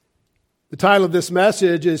The title of this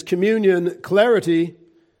message is Communion Clarity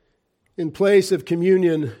in Place of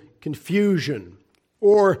Communion Confusion,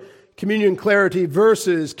 or Communion Clarity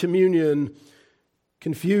versus Communion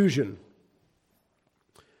Confusion.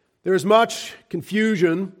 There is much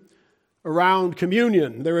confusion around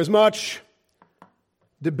communion. There is much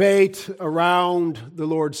debate around the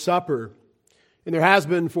Lord's Supper, and there has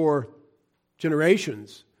been for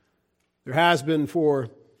generations. There has been for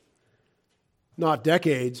not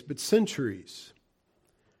decades, but centuries.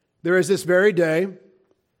 There is this very day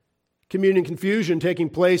communion confusion taking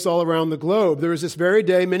place all around the globe. There is this very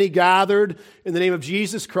day many gathered in the name of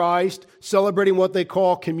Jesus Christ celebrating what they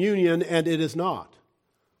call communion, and it is not.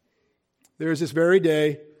 There is this very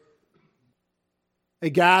day a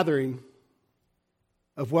gathering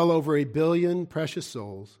of well over 1 billion precious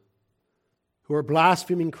souls who are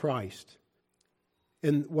blaspheming Christ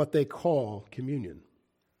in what they call communion,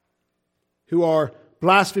 who are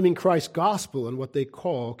blaspheming Christ's gospel in what they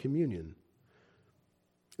call communion.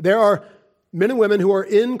 There are men and women who are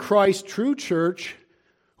in Christ's true church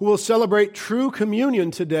who will celebrate true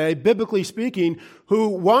communion today, biblically speaking, who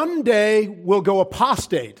one day will go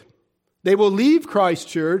apostate. They will leave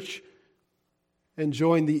Christ's church and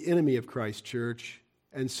join the enemy of Christ's church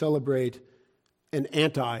and celebrate an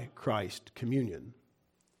anti-Christ communion.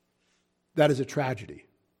 That is a tragedy.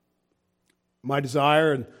 My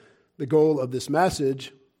desire and the goal of this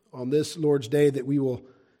message on this Lord's Day that we will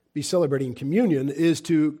be celebrating communion is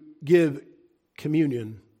to give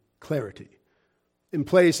communion clarity in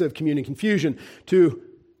place of communion confusion, to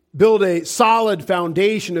build a solid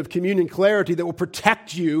foundation of communion clarity that will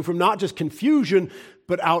protect you from not just confusion,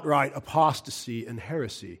 but outright apostasy and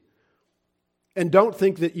heresy. And don't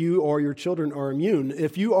think that you or your children are immune.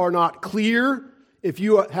 If you are not clear, if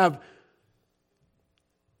you have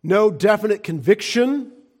no definite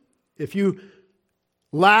conviction, if you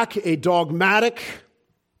lack a dogmatic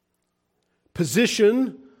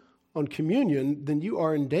position on communion, then you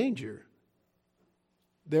are in danger.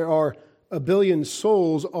 There are 1 billion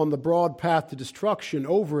souls on the broad path to destruction,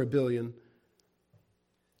 over 1 billion,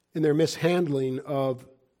 in their mishandling of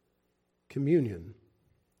communion.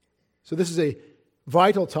 So this is a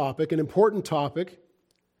vital topic, an important topic,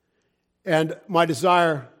 and my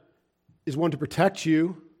desire is one, to protect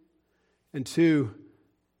you, and two,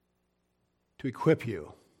 to equip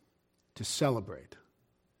you to celebrate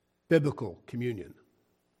biblical communion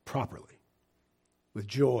properly, with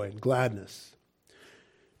joy and gladness.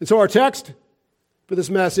 And so our text for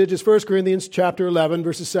this message is 1 Corinthians chapter 11,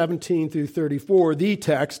 verses 17 through 34, the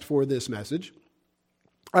text for this message.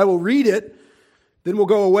 I will read it, then we'll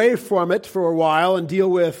go away from it for a while and deal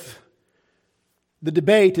with the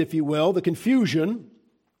debate, if you will, the confusion,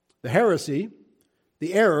 the heresy,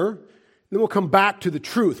 the error. Then we'll come back to the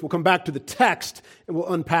truth. We'll come back to the text and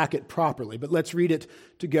we'll unpack it properly. But let's read it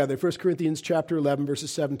together. 1 Corinthians chapter 11,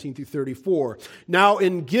 verses 17 through 34. Now,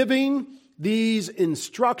 in giving these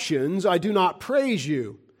instructions, I do not praise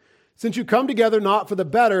you, since you come together not for the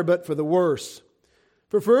better, but for the worse.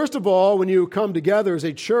 For first of all, when you come together as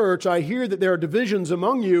a church, I hear that there are divisions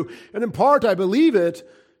among you, and in part I believe it,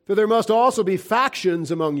 for there must also be factions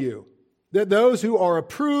among you, that those who are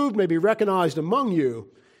approved may be recognized among you.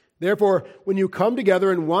 Therefore, when you come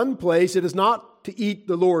together in one place, it is not to eat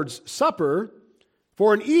the Lord's Supper,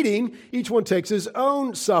 for in eating, each one takes his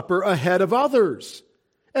own supper ahead of others.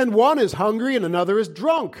 And one is hungry and another is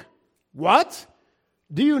drunk. What?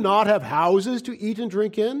 Do you not have houses to eat and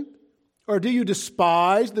drink in? Or do you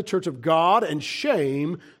despise the church of God and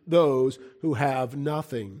shame those who have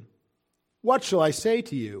nothing? What shall I say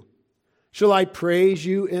to you? Shall I praise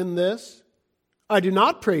you in this? I do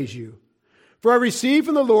not praise you. For I received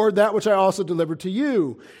from the Lord that which I also delivered to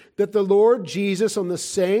you, that the Lord Jesus, on the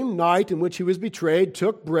same night in which he was betrayed,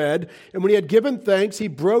 took bread, and when he had given thanks, he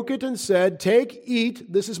broke it and said, "Take,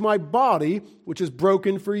 eat, this is my body, which is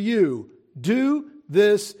broken for you. Do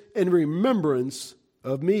this in remembrance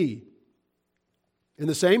of me." In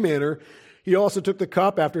the same manner, he also took the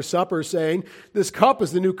cup after supper, saying, "This cup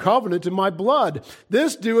is the new covenant in my blood.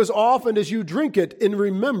 This do as often as you drink it in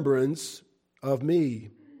remembrance of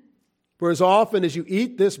me. For as often as you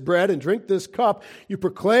eat this bread and drink this cup, you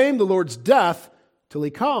proclaim the Lord's death till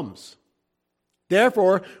he comes.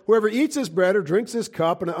 Therefore, whoever eats this bread or drinks this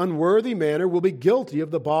cup in an unworthy manner will be guilty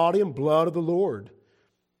of the body and blood of the Lord.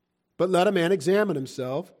 But let a man examine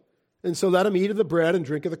himself, and so let him eat of the bread and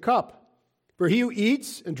drink of the cup. For he who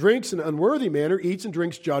eats and drinks in an unworthy manner eats and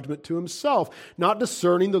drinks judgment to himself, not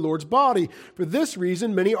discerning the Lord's body. For this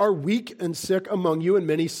reason many are weak and sick among you, and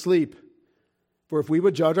many sleep. For if we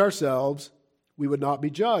would judge ourselves, we would not be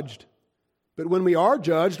judged. But when we are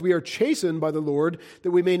judged, we are chastened by the Lord,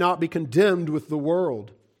 that we may not be condemned with the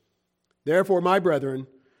world. Therefore, my brethren,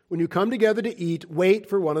 when you come together to eat, wait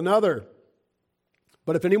for one another.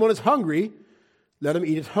 But if anyone is hungry, let him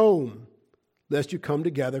eat at home, lest you come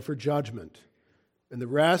together for judgment. And the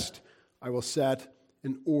rest I will set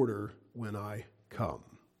in order when I come.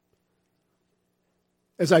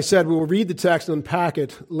 As I said, we will read the text and unpack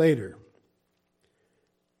it later.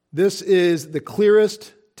 This is the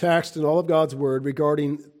clearest text in all of God's Word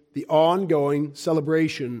regarding the ongoing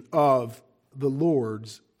celebration of the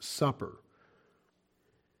Lord's Supper.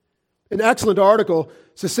 An excellent article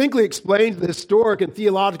succinctly explains the historic and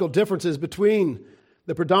theological differences between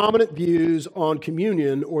the predominant views on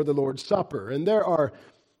communion or the Lord's Supper. And there are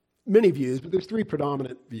many views, but there's three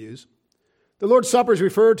predominant views. The Lord's Supper is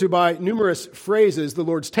referred to by numerous phrases: the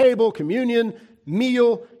Lord's table, communion,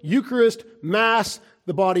 meal, Eucharist, Mass,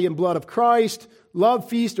 the body and blood of Christ, love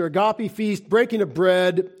feast or agape feast, breaking of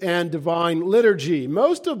bread, and divine liturgy.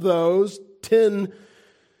 Most of those 10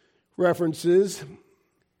 references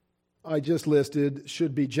I just listed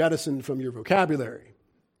should be jettisoned from your vocabulary,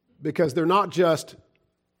 because they're not just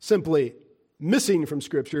simply missing from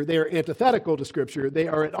Scripture, they are antithetical to Scripture, they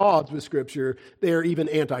are at odds with Scripture, they are even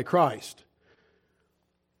anti-Christ.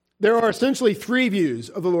 There are essentially three views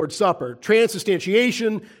of the Lord's Supper: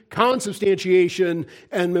 transubstantiation, consubstantiation,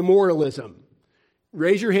 and memorialism.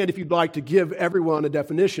 Raise your hand if you'd like to give everyone a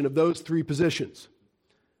definition of those three positions.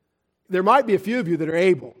 There might be a few of you that are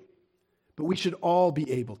able, but we should all be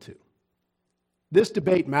able to. This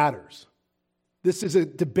debate matters. This is a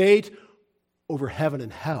debate over heaven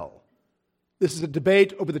and hell. This is a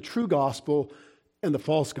debate over the true gospel and the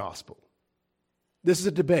false gospel. This is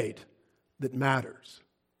a debate that matters.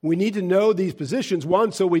 We need to know these positions,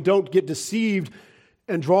 one, so we don't get deceived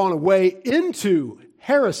and drawn away into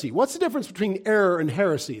heresy. What's the difference between error and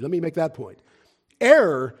heresy? Let me make that point.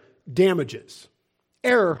 Error damages.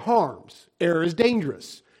 Error harms. Error is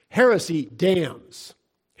dangerous. Heresy damns.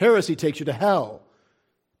 Heresy takes you to hell.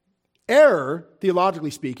 Error, theologically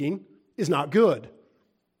speaking, is not good.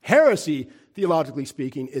 Heresy, theologically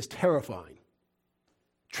speaking, is terrifying.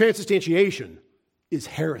 Transubstantiation is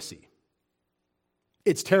heresy.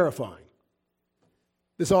 It's terrifying.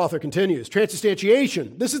 This author continues.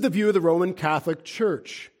 Transubstantiation. This is the view of the Roman Catholic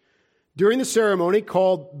Church. During the ceremony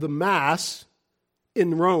called the Mass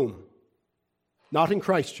in Rome, not in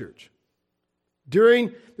Christchurch.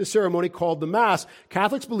 During the ceremony called the Mass,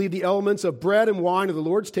 Catholics believe the elements of bread and wine of the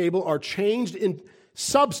Lord's table are changed in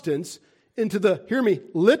substance into the, hear me,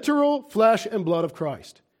 literal flesh and blood of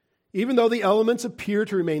Christ, even though the elements appear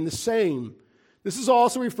to remain the same. This is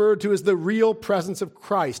also referred to as the real presence of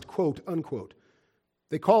Christ, quote, unquote.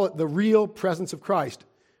 They call it the real presence of Christ.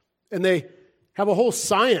 And they have a whole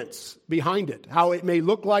science behind it, how it may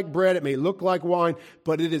look like bread, it may look like wine,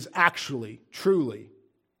 but it is actually, truly,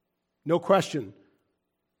 no question,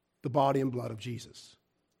 the body and blood of Jesus.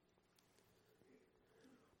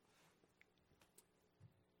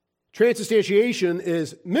 Transubstantiation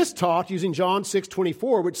is mistaught using John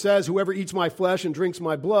 6:24, which says, "Whoever eats my flesh and drinks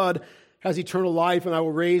my blood has eternal life, and I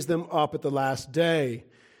will raise them up at the last day."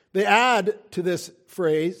 They add to this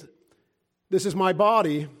phrase, "This is my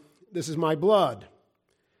body, this is my blood."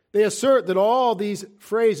 They assert that all these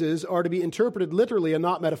phrases are to be interpreted literally and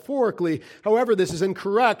not metaphorically. However, this is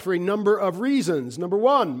incorrect for a number of reasons. Number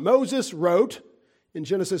one, Moses wrote in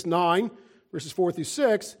Genesis 9, verses 4 through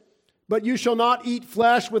 6, "But you shall not eat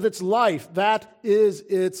flesh with its life, that is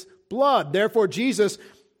its blood." Therefore, Jesus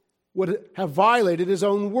would have violated his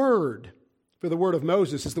own word. For the word of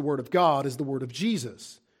Moses is the word of God, is the word of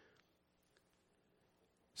Jesus.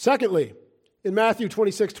 Secondly, in Matthew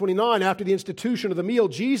 26:29, after the institution of the meal,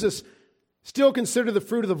 Jesus still considered the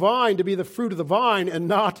fruit of the vine to be the fruit of the vine and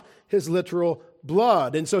not his literal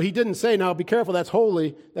blood. And so he didn't say, "Now be careful, that's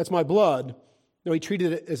holy, that's my blood." No, he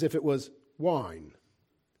treated it as if it was wine,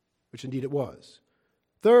 which indeed it was.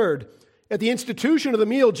 Third, at the institution of the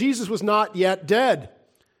meal, Jesus was not yet dead.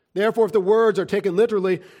 Therefore, if the words are taken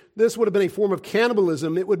literally, this would have been a form of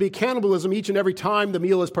cannibalism. It would be cannibalism each and every time the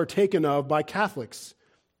meal is partaken of by Catholics.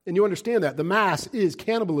 And you understand that. The Mass is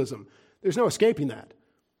cannibalism. There's no escaping that.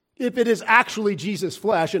 If it is actually Jesus'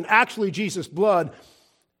 flesh and actually Jesus' blood,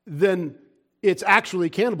 then it's actually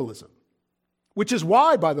cannibalism. Which is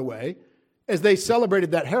why, by the way, as they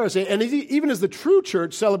celebrated that heresy, and even as the true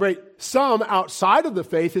church celebrate, some outside of the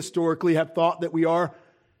faith historically have thought that we are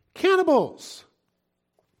cannibals.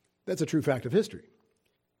 That's a true fact of history.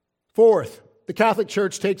 Fourth, the Catholic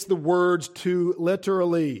Church takes the words too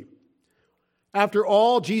literally. After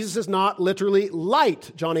all, Jesus is not literally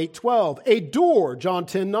light, John 8:12, a door, John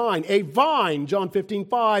 10:9, a vine, John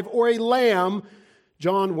 15:5, or a lamb,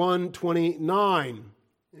 John 1:29.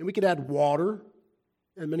 And we could add water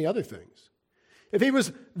and many other things. If he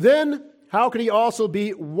was then, how could he also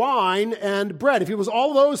be wine and bread? If he was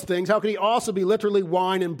all those things, how could he also be literally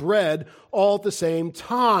wine and bread all at the same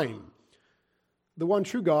time? The one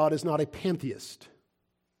true God is not a pantheist.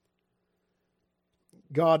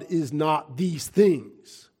 God is not these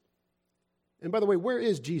things. And by the way, where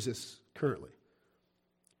is Jesus currently?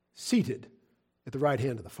 Seated at the right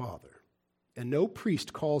hand of the Father. And no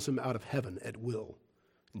priest calls him out of heaven at will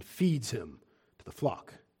and feeds him to the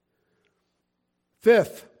flock.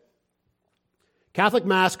 Fifth, Catholic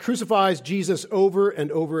Mass crucifies Jesus over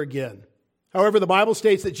and over again. However, the Bible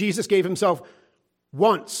states that Jesus gave himself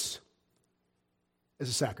once as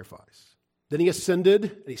a sacrifice. Then he ascended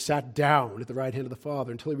and he sat down at the right hand of the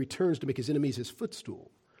Father until he returns to make his enemies his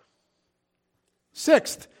footstool.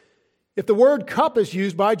 Sixth, if the word cup is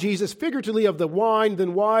used by Jesus figuratively of the wine,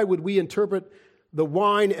 then why would we interpret the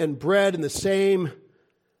wine and bread in the same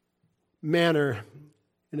manner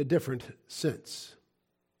in a different sense?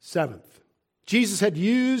 Seventh, Jesus had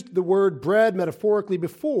used the word bread metaphorically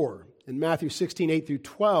before in Matthew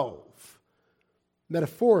 16:8-12.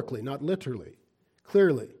 Metaphorically, not literally,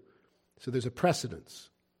 clearly. So there's a precedence.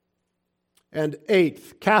 And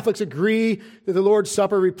eighth, Catholics agree that the Lord's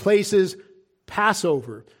Supper replaces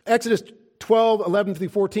Passover. Exodus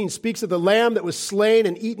 12:11-14 speaks of the lamb that was slain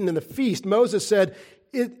and eaten in the feast. Moses said,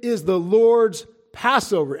 "It is the Lord's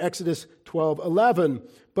Passover," Exodus 12:11.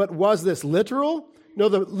 But was this literal? No,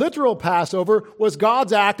 the literal Passover was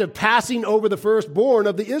God's act of passing over the firstborn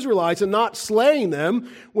of the Israelites and not slaying them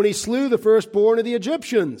when he slew the firstborn of the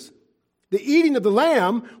Egyptians. The eating of the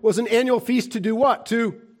lamb was an annual feast to do what?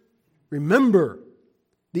 To remember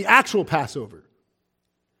the actual Passover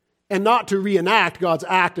and not to reenact God's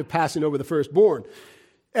act of passing over the firstborn.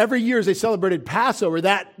 Every year as they celebrated Passover,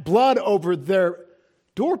 that blood over their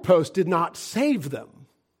doorpost did not save them.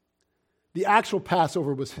 The actual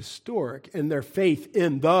Passover was historic, and their faith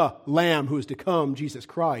in the Lamb who is to come, Jesus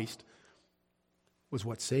Christ, was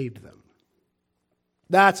what saved them.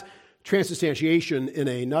 That's transubstantiation in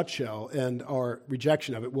a nutshell, and our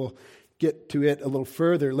rejection of it. We'll get to it a little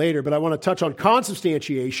further later, but I want to touch on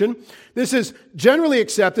consubstantiation. This is generally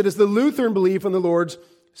accepted as the Lutheran belief in the Lord's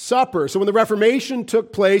Supper. So when the Reformation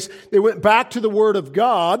took place, they went back to the Word of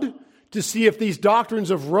God to see if these doctrines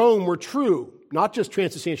of Rome were true. Not just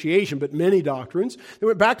transubstantiation, but many doctrines. They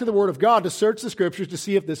went back to the Word of God to search the Scriptures to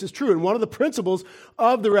see if this is true. And one of the principles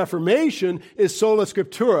of the Reformation is sola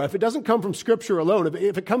scriptura. If it doesn't come from Scripture alone,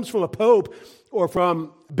 if it comes from a pope or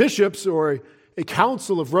from bishops or a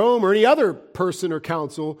council of Rome or any other person or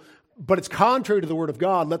council, but it's contrary to the Word of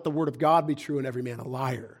God, let the Word of God be true and every man a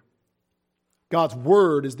liar. God's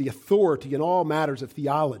Word is the authority in all matters of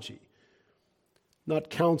theology, not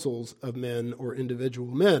councils of men or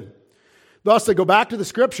individual men. Thus, they go back to the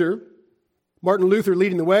Scripture, Martin Luther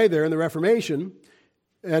leading the way there in the Reformation,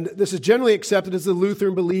 and this is generally accepted as the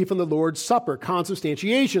Lutheran belief in the Lord's Supper,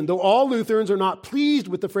 consubstantiation. Though all Lutherans are not pleased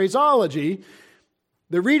with the phraseology,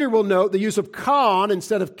 the reader will note the use of con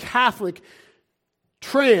instead of Catholic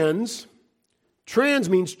trans. Trans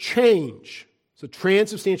means change. So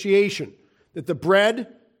transubstantiation, that the bread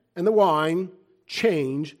and the wine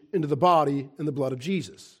change into the body and the blood of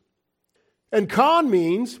Jesus. And con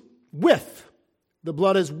means with. The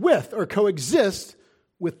blood is with or coexists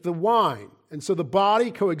with the wine. And so the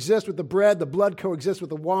body coexists with the bread, the blood coexists with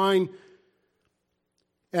the wine.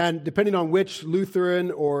 And depending on which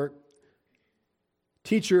Lutheran or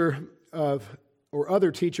teacher of or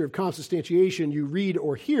other teacher of consubstantiation you read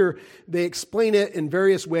or hear, they explain it in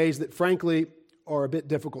various ways that frankly are a bit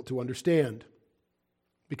difficult to understand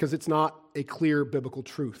because it's not a clear biblical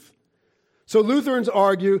truth. So Lutherans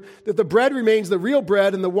argue that the bread remains the real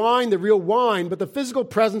bread and the wine the real wine, but the physical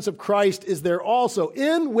presence of Christ is there also,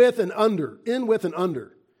 in, with, and under. In, with, and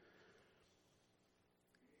under.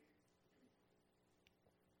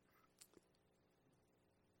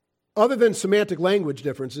 Other than semantic language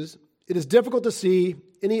differences, it is difficult to see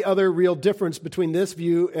any other real difference between this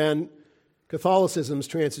view and Catholicism's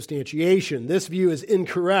transubstantiation. This view is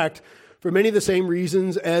incorrect for many of the same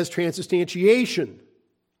reasons as transubstantiation.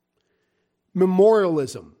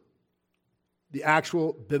 Memorialism, the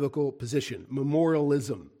actual biblical position,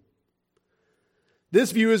 memorialism.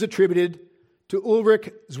 This view is attributed to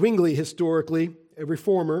Ulrich Zwingli, historically, a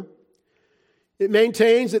reformer. It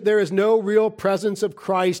maintains that there is no real presence of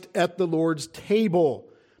Christ at the Lord's table,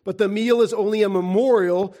 but the meal is only a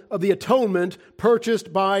memorial of the atonement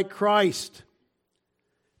purchased by Christ.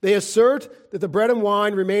 They assert that the bread and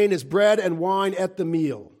wine remain as bread and wine at the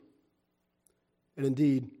meal. And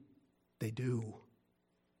indeed, they do.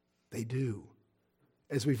 They do.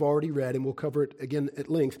 As we've already read, and we'll cover it again at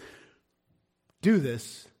length, do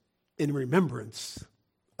this in remembrance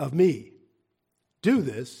of me. Do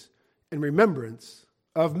this in remembrance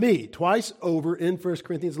of me. Twice over in 1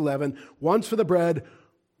 Corinthians 11, once for the bread,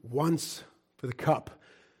 once for the cup.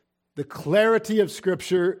 The clarity of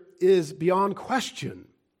Scripture is beyond question.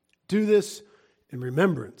 Do this in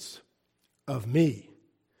remembrance of me.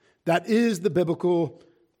 That is the biblical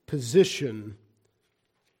position,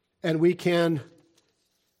 and we can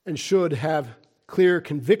and should have clear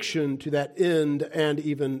conviction to that end, and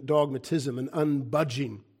even dogmatism, an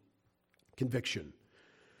unbudging conviction.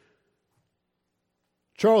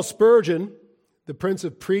 Charles Spurgeon, the Prince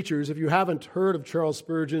of Preachers, if you haven't heard of Charles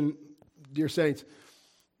Spurgeon, dear saints,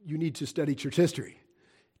 you need to study church history.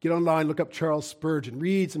 Get online, look up Charles Spurgeon,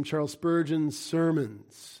 read some Charles Spurgeon's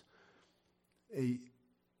sermons. An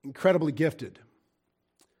incredibly gifted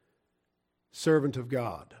servant of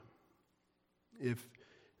God. If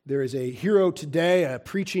there is a hero today, a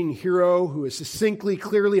preaching hero who is succinctly,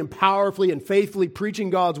 clearly, and powerfully and faithfully preaching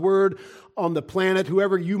God's word on the planet,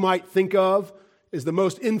 whoever you might think of is the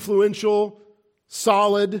most influential,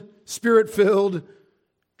 solid, spirit-filled,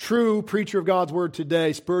 true preacher of God's word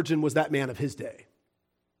today, Spurgeon was that man of his day.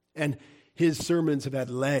 And his sermons have had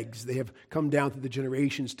legs. They have come down through the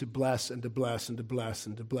generations to bless and to bless and to bless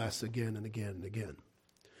and to bless again and again and again.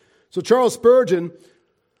 So Charles Spurgeon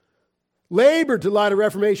labored to light a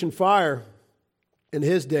Reformation fire in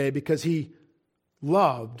his day because he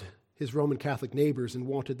loved his Roman Catholic neighbors and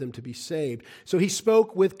wanted them to be saved. So he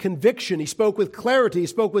spoke with conviction, he spoke with clarity, he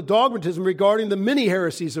spoke with dogmatism regarding the many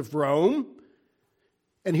heresies of Rome.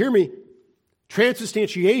 And hear me,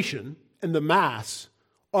 transubstantiation and the Mass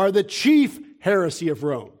are the chief heresy of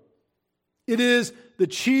Rome. It is the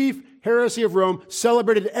chief heresy of Rome,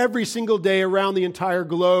 celebrated every single day around the entire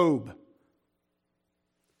globe.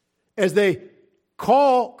 As they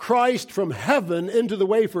call Christ from heaven into the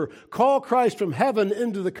wafer, call Christ from heaven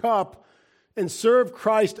into the cup, and serve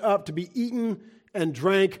Christ up to be eaten and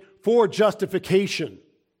drank for justification.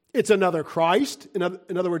 It's another Christ. In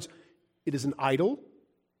other words, it is an idol,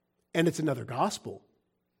 and it's another gospel.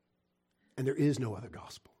 And there is no other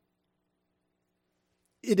gospel.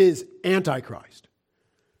 It is Antichrist.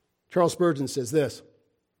 Charles Spurgeon says this: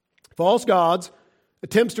 false gods,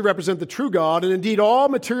 attempts to represent the true God, and indeed all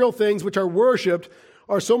material things which are worshipped,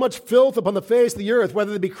 are so much filth upon the face of the earth,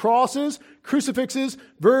 whether they be crosses, crucifixes,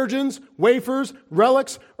 virgins, wafers,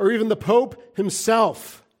 relics, or even the Pope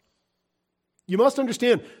himself. You must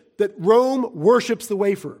understand that Rome worships the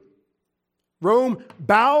wafer. Rome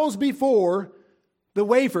bows before the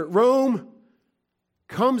wafer. Rome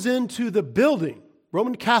comes into the building.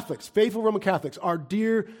 Roman Catholics, faithful Roman Catholics, our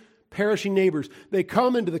dear perishing neighbors, they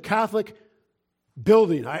come into the Catholic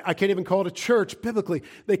building. I can't even call it a church biblically.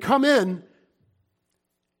 They come in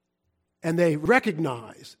and they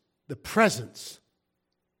recognize the presence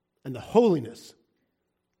and the holiness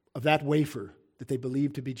of that wafer that they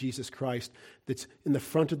believe to be Jesus Christ that's in the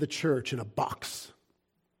front of the church in a box.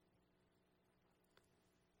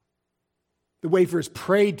 The wafer is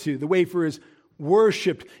prayed to. The wafer is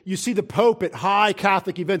worshipped. You see the Pope at high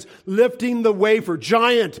Catholic events lifting the wafer,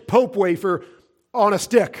 giant Pope wafer, on a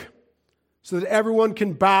stick so that everyone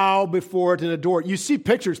can bow before it and adore it. You see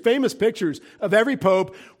pictures, famous pictures of every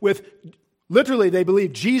Pope with literally, they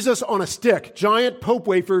believe, Jesus on a stick, giant Pope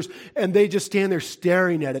wafers, and they just stand there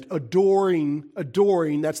staring at it, adoring,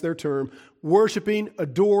 that's their term, worshiping,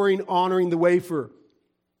 adoring, honoring the wafer.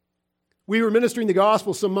 We were ministering the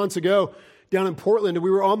gospel some months ago down in Portland, and we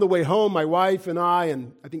were on the way home, my wife and I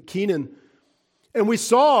think Keenan, and we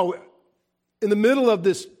saw, in the middle of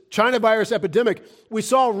this China virus epidemic, we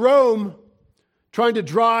saw Rome trying to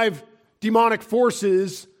drive demonic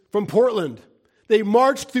forces from Portland. They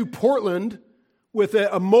marched through Portland with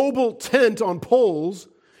a mobile tent on poles,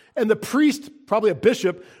 and the priest, probably a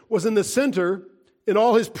bishop, was in the center in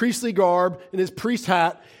all his priestly garb and his priest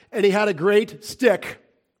hat, and he had a great stick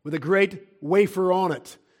with a great wafer on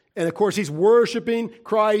it. And of course, he's worshiping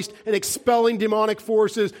Christ and expelling demonic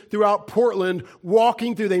forces throughout Portland,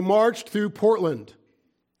 they marched through Portland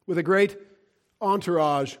with a great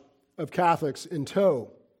entourage of Catholics in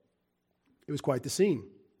tow. It was quite the scene.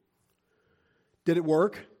 Did it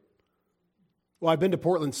work? Well, I've been to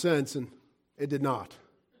Portland since, and it did not.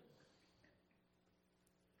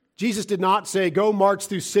 Jesus did not say, go march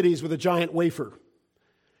through cities with a giant wafer.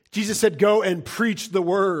 Jesus said, go and preach the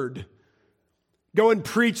word. Go and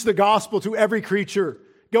preach the gospel to every creature.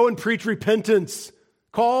 Go and preach repentance.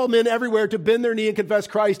 Call men everywhere to bend their knee and confess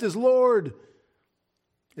Christ as Lord.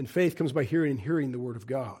 And faith comes by hearing, and hearing the word of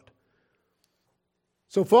God.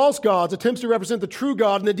 So false gods attempts to represent the true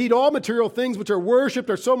God, and indeed all material things which are worshipped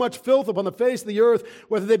are so much filth upon the face of the earth,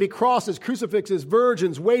 whether they be crosses, crucifixes,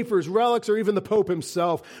 virgins, wafers, relics, or even the Pope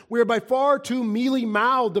himself. We are by far too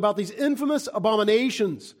mealy-mouthed about these infamous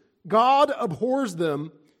abominations. God abhors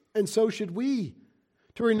them, and so should we.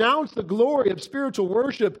 To renounce the glory of spiritual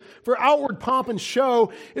worship for outward pomp and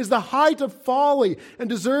show is the height of folly and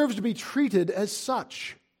deserves to be treated as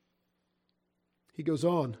such. He goes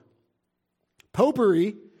on.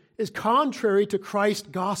 Popery is contrary to Christ's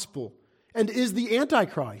gospel and is the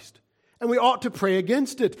Antichrist, and we ought to pray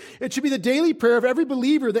against it. It should be the daily prayer of every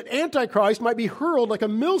believer that Antichrist might be hurled like a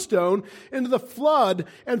millstone into the flood,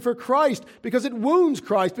 and for Christ, because it wounds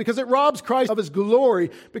Christ, because it robs Christ of his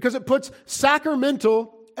glory, because it puts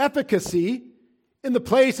sacramental efficacy in the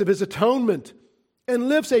place of his atonement, and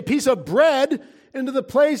lifts a piece of bread into the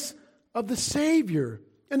place of the Savior,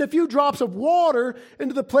 and a few drops of water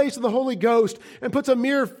into the place of the Holy Ghost, and puts a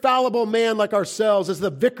mere fallible man like ourselves as the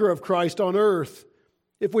vicar of Christ on earth.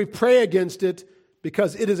 If we pray against it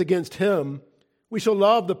because it is against him, we shall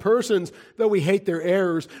love the persons though we hate their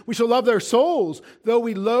errors. We shall love their souls though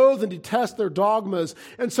we loathe and detest their dogmas.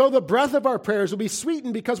 And so the breath of our prayers will be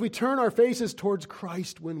sweetened because we turn our faces towards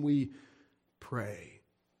Christ when we pray.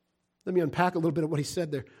 Let me unpack a little bit of what he said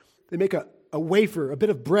there. They make a wafer, a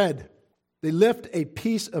bit of bread. They lift a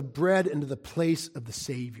piece of bread into the place of the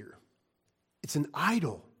Savior. It's an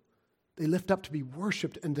idol. They lift up to be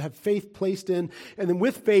worshipped and to have faith placed in, and then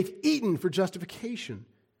with faith eaten for justification.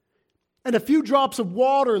 And a few drops of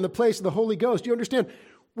water in the place of the Holy Ghost. Do you understand?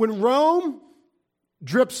 When Rome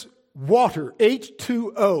drips water,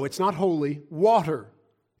 H2O, it's not holy, water.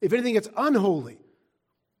 If anything, it's unholy.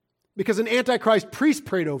 Because an Antichrist priest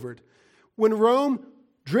prayed over it. When Rome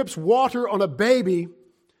drips water on a baby,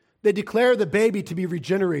 they declare the baby to be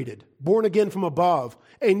regenerated, born again from above,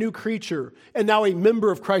 a new creature, and now a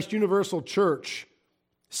member of Christ's universal church.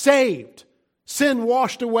 Saved, sin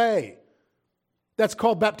washed away. That's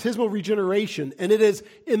called baptismal regeneration, and it is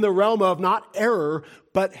in the realm of not error,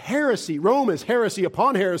 but heresy. Rome is heresy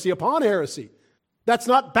upon heresy upon heresy. That's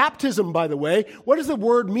not baptism, by the way. What does the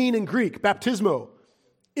word mean in Greek? Baptismo.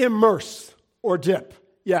 Immerse or dip.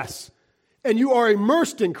 Yes. And you are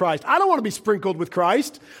immersed in Christ. I don't want to be sprinkled with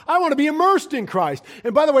Christ. I want to be immersed in Christ.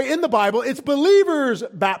 And by the way, in the Bible, it's believers'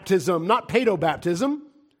 baptism, not pedo baptism.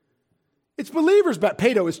 It's believers'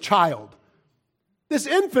 baptism. Pedo is child. This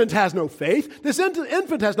infant has no faith. This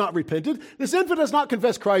infant has not repented. This infant has not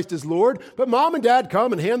confessed Christ as Lord. But mom and dad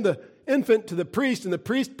come and hand the infant to the priest, and the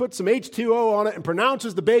priest puts some H2O on it and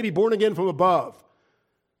pronounces the baby born again from above,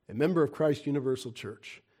 a member of Christ's universal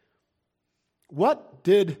church. What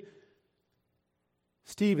did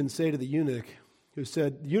Stephen say to the eunuch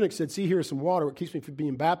the eunuch said, see, here is some water, what keeps me from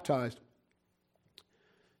being baptized?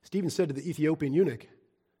 Stephen said to the Ethiopian eunuch,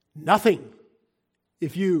 nothing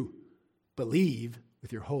if you believe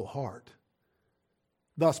with your whole heart.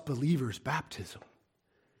 Thus, believers' baptism.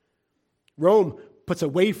 Rome puts a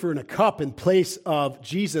wafer and a cup in place of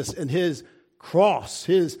Jesus and his cross,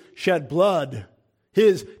 his shed blood,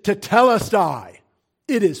 his tetelestai.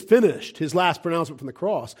 It is finished, his last pronouncement from the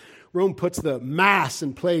cross. Rome puts the Mass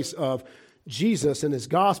in place of Jesus and his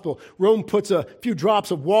gospel. Rome puts a few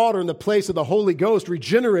drops of water in the place of the Holy Ghost,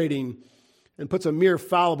 regenerating, and puts a mere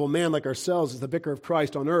fallible man like ourselves as the vicar of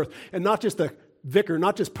Christ on earth. And not just the vicar,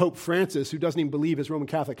 not just Pope Francis, who doesn't even believe his Roman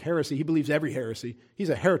Catholic heresy. He believes every heresy. He's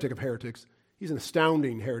a heretic of heretics. He's an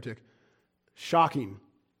astounding heretic. Shocking.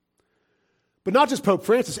 But not just Pope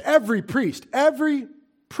Francis, every priest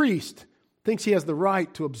thinks he has the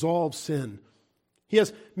right to absolve sin. He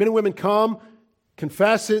has men and women come,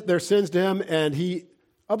 confess their sins to him, and he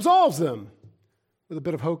absolves them with a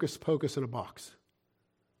bit of hocus pocus in a box.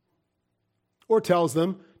 Or tells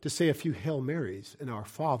them to say a few Hail Marys and Our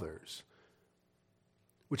Fathers,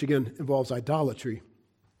 which again involves idolatry,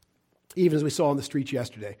 even as we saw on the streets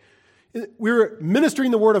yesterday. We were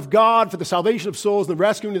ministering the Word of God for the salvation of souls and the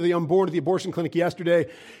rescuing of the unborn at the abortion clinic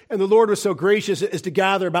yesterday. And the Lord was so gracious as to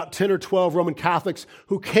gather about 10 or 12 Roman Catholics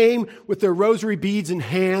who came with their rosary beads in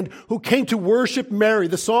hand, who came to worship Mary.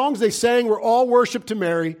 The songs they sang were all worship to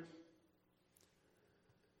Mary.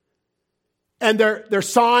 And their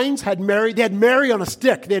signs had Mary. They had Mary on a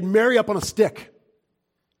stick. They had Mary up on a stick.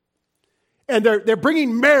 And they're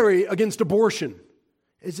bringing Mary against abortion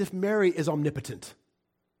as if Mary is omnipotent.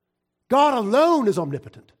 God alone is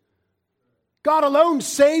omnipotent. God alone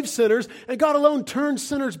saves sinners, and God alone turns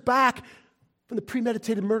sinners back from the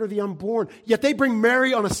premeditated murder of the unborn. Yet they bring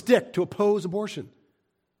Mary on a stick to oppose abortion.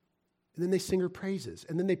 And then they sing her praises.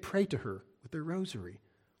 And then they pray to her with their rosary.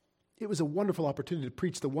 It was a wonderful opportunity to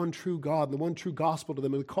preach the one true God and the one true gospel to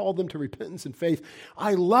them and call them to repentance and faith.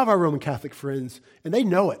 I love our Roman Catholic friends, and they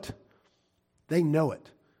know it. They know it.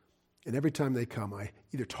 And every time they come, I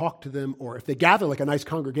either talk to them, or if they gather like a nice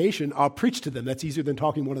congregation, I'll preach to them. That's easier than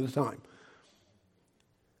talking one at a time.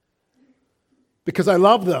 Because I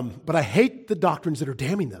love them, but I hate the doctrines that are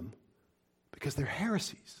damning them, because they're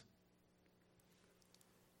heresies.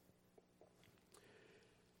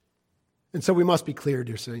 And so we must be clear,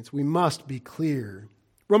 dear saints. We must be clear.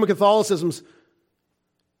 Roman Catholicism's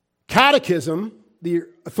catechism, the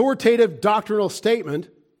authoritative doctrinal statement,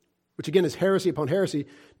 which again is heresy upon heresy,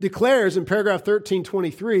 declares in paragraph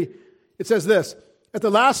 1323, it says this: "At the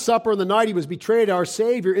Last Supper on the night he was betrayed, our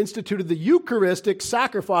Savior instituted the Eucharistic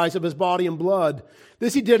sacrifice of his body and blood.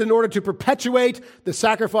 This he did in order to perpetuate the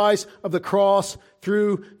sacrifice of the cross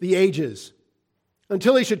through the ages,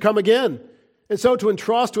 until he should come again. And so to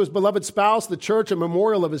entrust to his beloved spouse, the church, a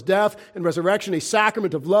memorial of his death and resurrection, a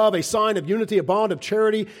sacrament of love, a sign of unity, a bond of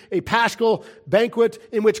charity, a paschal banquet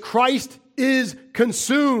in which Christ is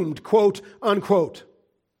consumed," quote, unquote.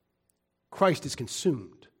 Christ is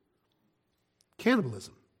consumed.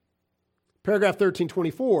 Cannibalism. Paragraph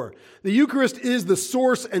 1324, "The Eucharist is the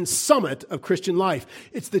source and summit of Christian life."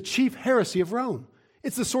 It's the chief heresy of Rome.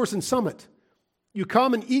 It's the source and summit. You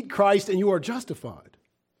come and eat Christ and you are justified.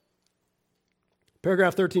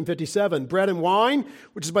 Paragraph 1357, "Bread and wine,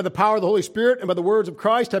 which is by the power of the Holy Spirit and by the words of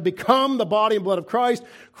Christ, have become the body and blood of Christ.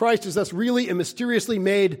 Christ is thus really and mysteriously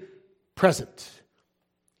made present."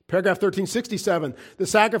 Paragraph 1367, "The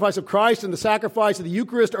sacrifice of Christ and the sacrifice of the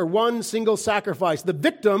Eucharist are one single sacrifice. The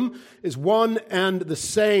victim is one and the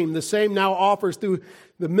same. The same now offers through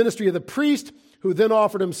the ministry of the priest, who then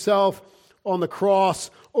offered himself on the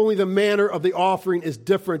cross. Only the manner of the offering is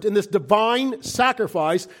different. In this divine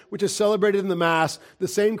sacrifice, which is celebrated in the Mass, the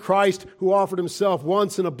same Christ who offered himself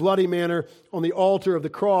once in a bloody manner on the altar of the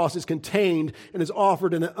cross is contained and is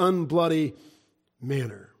offered in an unbloody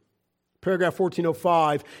manner." Paragraph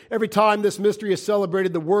 1405, "Every time this mystery is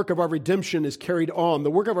celebrated, the work of our redemption is carried on."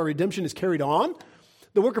 The work of our redemption is carried on?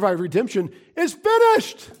 The work of our redemption is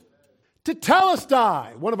finished.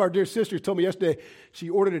 Tetelestai. One of our dear sisters told me yesterday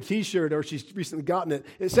she ordered a t-shirt, or she's recently gotten it.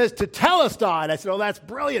 It says Tetelestai. And I said, "Oh, that's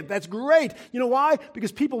brilliant. That's great." You know why?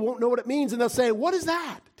 Because people won't know what it means, and they'll say, "What is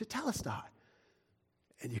that? Tetelestai."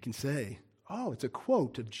 And you can say, "Oh, it's a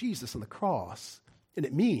quote of Jesus on the cross, and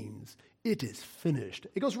it means it is finished."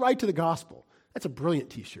 It goes right to the gospel. That's a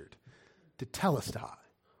brilliant t-shirt. Tetelestai.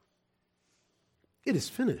 It is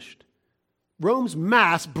finished. Rome's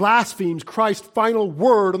Mass blasphemes Christ's final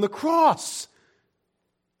word on the cross.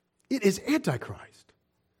 It is Antichrist.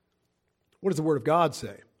 What does the Word of God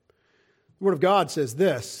say? The Word of God says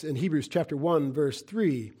this in Hebrews chapter 1, verse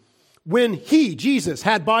 3. "When he, Jesus,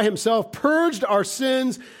 had by himself purged our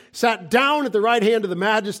sins, sat down at the right hand of the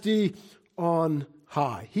Majesty on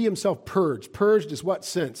high." He himself purged. Purged is what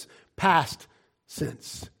sense? Past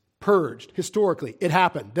sense. Purged. Historically, it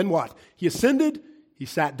happened. Then what? He ascended. He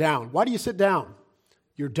sat down. Why do you sit down?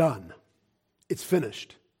 You're done. It's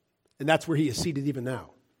finished. And that's where he is seated even now.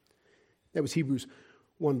 That was Hebrews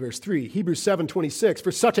 1 verse 3. Hebrews 7:26,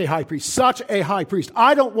 "For such a high priest.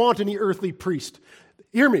 I don't want any earthly priest."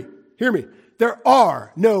 Hear me. There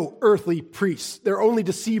are no earthly priests. There are only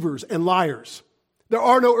deceivers and liars. There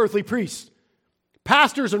are no earthly priests.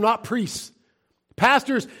 Pastors are not priests.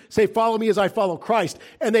 Pastors say, "Follow me as I follow Christ."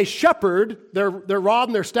 And they shepherd, their rod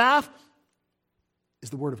and their staff is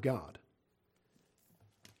the Word of God.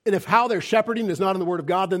 And if how they're shepherding is not in the Word of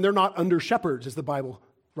God, then they're not under shepherds, as the Bible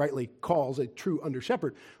rightly calls a true under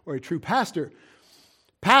shepherd or a true pastor.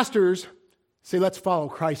 Pastors say, "Let's follow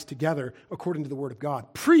Christ together according to the Word of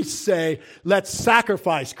God." Priests say, "Let's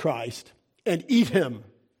sacrifice Christ and eat him."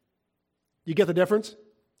 You get the difference?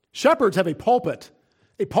 Shepherds have a pulpit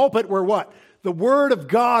where what? The Word of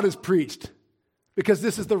God is preached. Because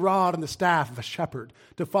this is the rod and the staff of a shepherd,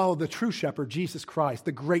 to follow the true shepherd, Jesus Christ,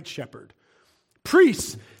 the great shepherd.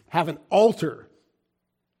 Priests have an altar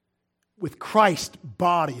with Christ's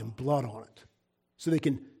body and blood on it, so they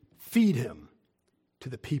can feed him to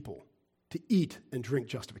the people, to eat and drink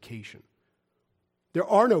justification. There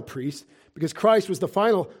are no priests, because Christ was the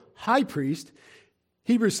final high priest.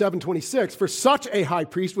 Hebrews 7:26, "For such a high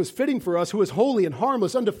priest was fitting for us, who is holy and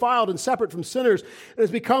harmless, undefiled and separate from sinners, and has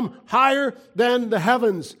become higher than the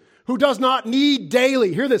heavens, who does not need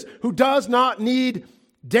daily," hear this, "who does not need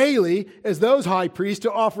daily as those high priests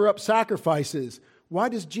to offer up sacrifices." Why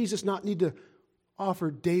does Jesus not need to offer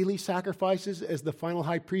daily sacrifices as the final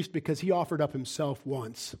high priest? Because he offered up himself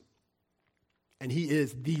once. And he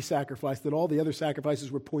is the sacrifice that all the other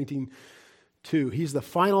sacrifices were pointing to. He's the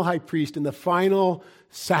final high priest and the final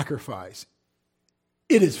sacrifice.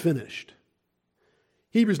 It is finished.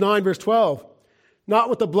 Hebrews 9, verse 12. Not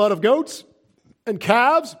with the blood of goats and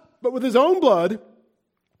calves, but with his own blood,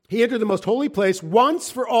 he entered the most holy place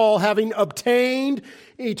once for all, having obtained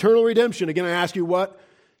eternal redemption. Again, I ask you, what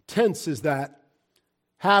tense is that?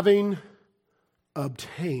 Having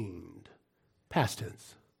obtained. Past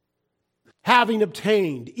tense. Having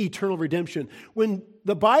obtained eternal redemption. When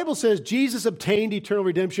the Bible says Jesus obtained eternal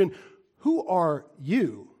redemption, who are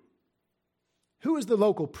you? Who is the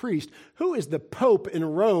local priest? Who is the Pope in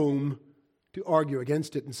Rome to argue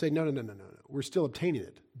against it and say, no. We're still obtaining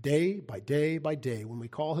it day by day by day when we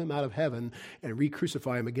call him out of heaven and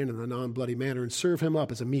re-crucify him again in a non-bloody manner and serve him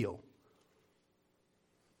up as a meal.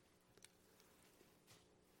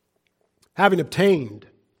 Having obtained,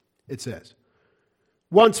 it says,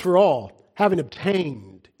 once for all, having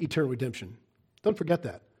obtained eternal redemption. Don't forget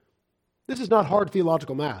that. This is not hard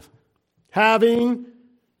theological math. Having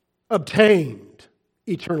obtained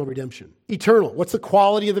eternal redemption. Eternal. What's the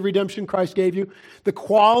quality of the redemption Christ gave you? The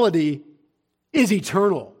quality is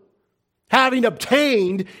eternal. Having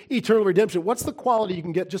obtained eternal redemption. What's the quality you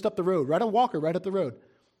can get just up the road? Right on Walker, right up the road.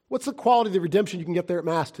 What's the quality of the redemption you can get there at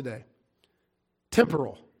Mass today?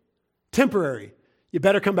 Temporal. Temporary. You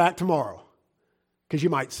better come back tomorrow because you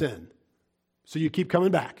might sin. So you keep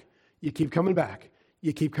coming back. You keep coming back.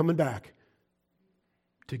 You keep coming back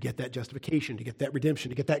to get that justification, to get that redemption,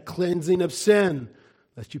 to get that cleansing of sin,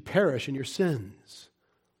 lest you perish in your sins.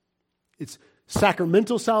 It's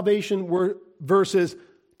sacramental salvation versus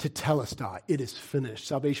tetelestai. It is finished.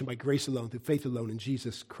 Salvation by grace alone, through faith alone in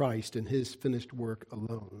Jesus Christ and his finished work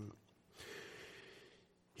alone.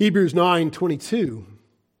 Hebrews 9:22.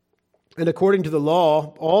 And according to the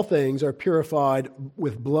law, all things are purified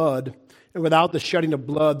with blood, and without the shedding of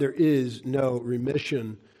blood, there is no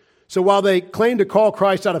remission. So while they claim to call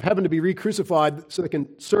Christ out of heaven to be re-crucified so they can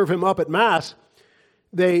serve him up at Mass,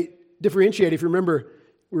 they differentiate. If you remember,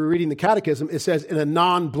 we were reading the Catechism, it says in a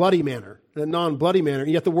non-bloody manner. In a non-bloody manner.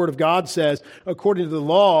 And yet the Word of God says, according to the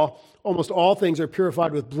law, almost all things are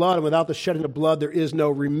purified with blood, and without the shedding of blood, there is no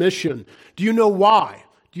remission. Do you know why?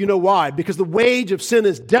 Do you know why? Because the wage of sin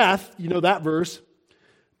is death. You know that verse.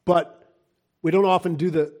 But we don't often do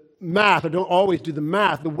the math, or don't always do the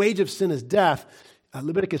math. The wage of sin is death.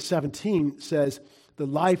 Leviticus 17 says, the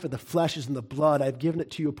life of the flesh is in the blood. I have given it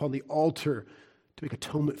to you upon the altar to make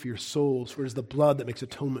atonement for your souls, for it is the blood that makes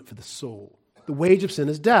atonement for the soul. The wage of sin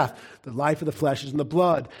is death. The life of the flesh is in the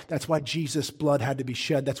blood. That's why Jesus' blood had to be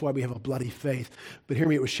shed. That's why we have a bloody faith. But hear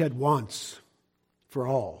me, it was shed once for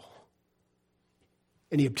all.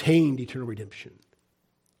 And he obtained eternal redemption.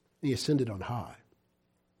 And he ascended on high.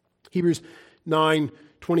 Hebrews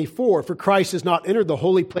 9:24, for Christ has not entered the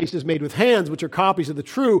holy places made with hands, which are copies of the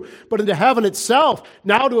true, but into heaven itself,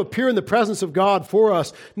 now to appear in the presence of God for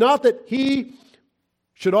us. Not that he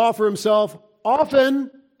should offer himself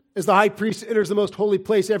often, as the high priest enters the most holy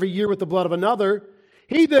place every year with the blood of another.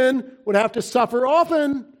 He then would have to suffer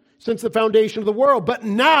often since the foundation of the world. But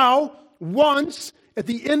now, once, at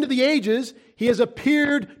the end of the ages, he has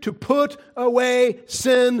appeared to put away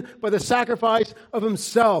sin by the sacrifice of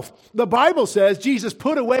himself. The Bible says Jesus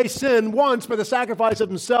put away sin once by the sacrifice of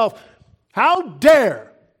himself. How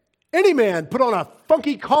dare any man put on a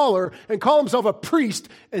funky collar and call himself a priest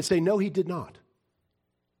and say, no, he did not.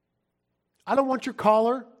 I don't want your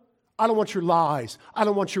collar. I don't want your lies. I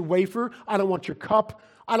don't want your wafer. I don't want your cup.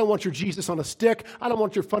 I don't want your Jesus on a stick. I don't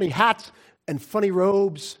want your funny hats and funny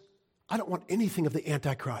robes. I don't want anything of the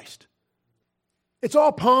Antichrist. It's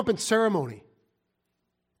all pomp and ceremony,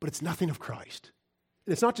 but it's nothing of Christ.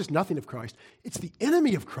 And it's not just nothing of Christ, it's the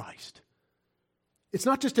enemy of Christ. It's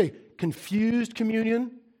not just a confused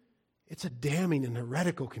communion, it's a damning and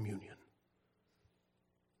heretical communion.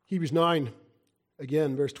 Hebrews 9,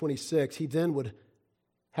 again, verse 26, he then would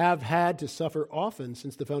have had to suffer often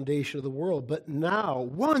since the foundation of the world. But now,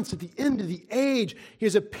 once at the end of the age, he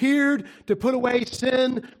has appeared to put away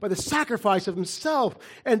sin by the sacrifice of himself.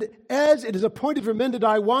 And as it is appointed for men to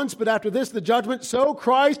die once, but after this the judgment, so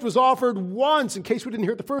Christ was offered once, in case we didn't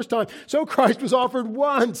hear it the first time, so Christ was offered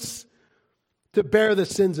once to bear the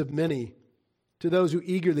sins of many. To those who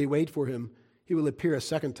eagerly wait for him, he will appear a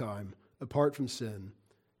second time, apart from sin,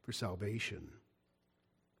 for salvation.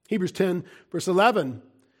 Hebrews 10, verse 11,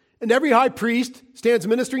 and every high priest stands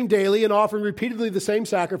ministering daily and offering repeatedly the same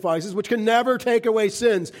sacrifices, which can never take away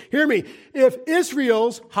sins. Hear me. If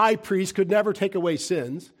Israel's high priest could never take away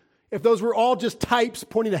sins, if those were all just types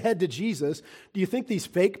pointing ahead to Jesus, do you think these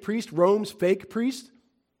fake priests, Rome's fake priests,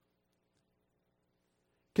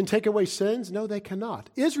 can take away sins? No, they cannot.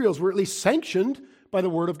 Israel's were at least sanctioned by the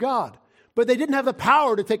word of God, but they didn't have the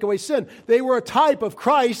power to take away sin. They were a type of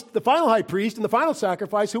Christ, the final high priest and the final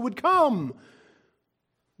sacrifice who would come.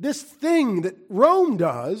 This thing that Rome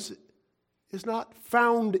does is not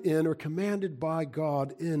found in or commanded by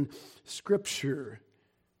God in Scripture.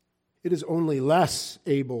 It is only less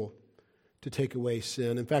able to take away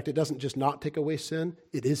sin. In fact, it doesn't just not take away sin,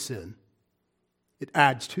 it is sin. It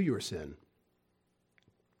adds to your sin.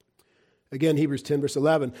 Again, Hebrews 10, verse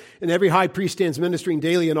 11. And every high priest stands ministering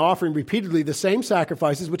daily and offering repeatedly the same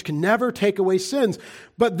sacrifices which can never take away sins.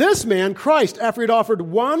 But this man, Christ, after he had offered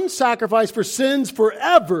one sacrifice for sins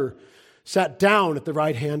forever, sat down at the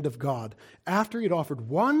right hand of God. After he had offered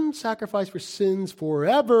one sacrifice for sins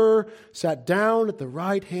forever, sat down at the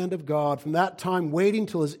right hand of God. From that time, waiting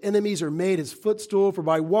till his enemies are made his footstool. For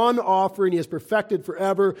by one offering he has perfected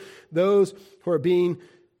forever those who are being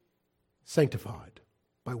sanctified.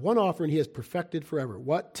 By one offering he has perfected forever.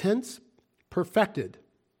 What tense? Perfected.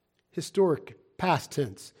 Historic, past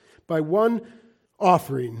tense. By one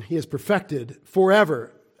offering he has perfected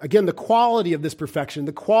forever. Again, the quality of this perfection,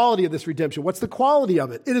 the quality of this redemption. What's the quality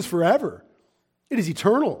of it? It is forever. It is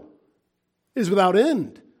eternal. It is without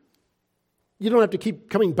end. You don't have to keep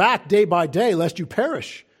coming back day by day lest you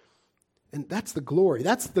perish. And that's the glory.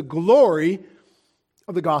 That's the glory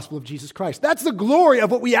of the gospel of Jesus Christ. That's the glory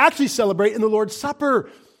of what we actually celebrate in the Lord's Supper,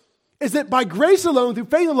 is that by grace alone, through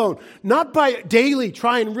faith alone, not by daily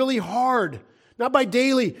trying really hard, not by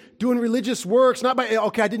daily doing religious works, not by,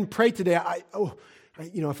 okay, I didn't pray today.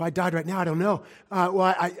 If I died right now, I don't know.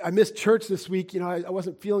 I missed church this week. I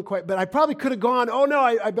wasn't feeling quite, but I probably could have gone, oh no,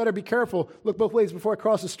 I better be careful. Look both ways before I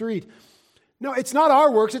cross the street. No, it's not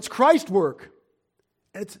our works, it's Christ's work.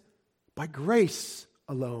 And it's by grace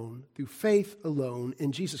alone, through faith alone,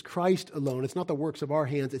 in Jesus Christ alone. It's not the works of our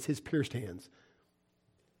hands, it's his pierced hands.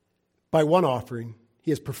 By one offering,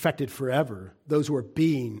 he has perfected forever those who are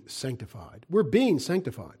being sanctified. We're being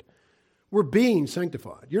sanctified. We're being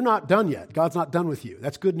sanctified. You're not done yet. God's not done with you.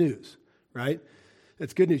 That's good news, right?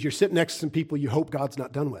 That's good news. You're sitting next to some people you hope God's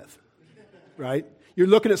not done with, right? You're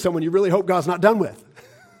looking at someone you really hope God's not done with.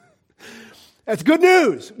 That's good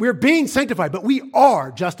news. We're being sanctified, but we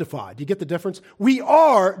are justified. Do you get the difference? We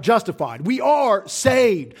are justified. We are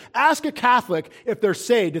saved. Ask a Catholic if they're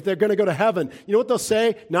saved, if they're going to go to heaven. You know what they'll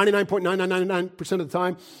say 99.9999% of the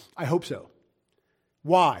time? I hope so.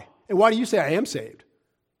 Why? And why do you say I am saved?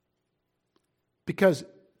 Because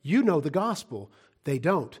you know the gospel. They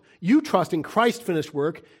don't. You trust in Christ's finished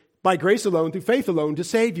work by grace alone, through faith alone, to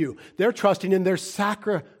save you. They're trusting in their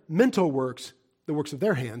sacramental works, the works of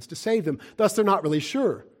their hands, to save them. Thus, they're not really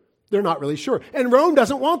sure. They're not really sure. And Rome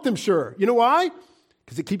doesn't want them sure. You know why?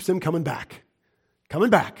 Because it keeps them coming back. Coming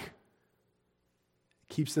back.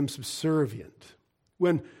 It keeps them subservient.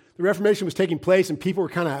 When the Reformation was taking place and people were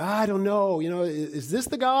kind of, I don't know, is this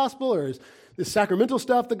the gospel, or is this sacramental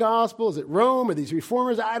stuff the gospel? Is it Rome? Are these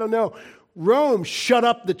reformers? I don't know. Rome shut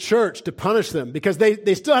up the church to punish them because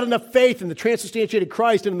they still had enough faith in the transubstantiated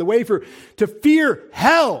Christ and in the wafer to fear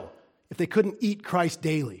hell if they couldn't eat Christ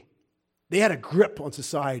daily. They had a grip on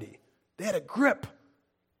society. They had a grip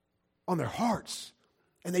on their hearts.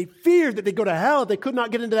 And they feared that they'd go to hell if they could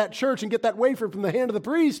not get into that church and get that wafer from the hand of the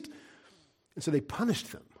priest. And so they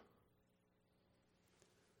punished them.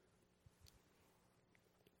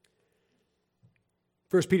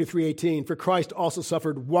 1 Peter 3:18, for Christ also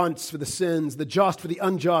suffered once for the sins, the just for the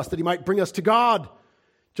unjust, that he might bring us to God.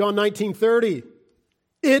 John 19:30,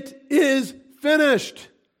 it is finished.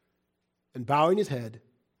 And bowing his head,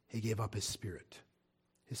 he gave up his spirit.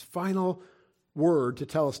 His final word to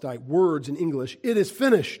Telestai, words in English, it is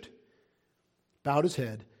finished. Bowed his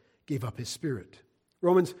head, gave up his spirit.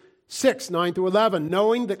 Romans 6:9-11,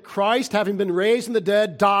 knowing that Christ, having been raised from the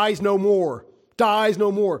dead, dies no more. Dies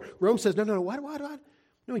no more. Rome says, no, what?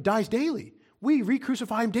 No, he dies daily. We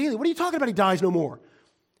re-crucify him daily. What are you talking about? He dies no more.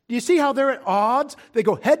 Do you see how they're at odds? They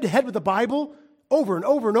go head to head with the Bible over and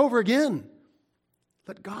over and over again.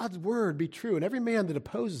 Let God's word be true, and every man that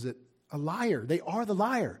opposes it, a liar. They are the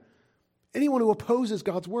liar. Anyone who opposes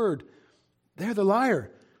God's word, they're the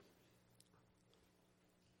liar.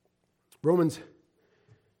 Romans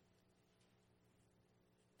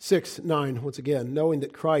 6:9, once again, knowing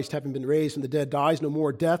that Christ, having been raised from the dead, dies no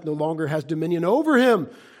more, death no longer has dominion over him.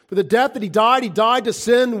 For the death that he died to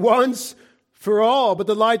sin once for all. But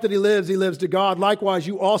the life that he lives to God. Likewise,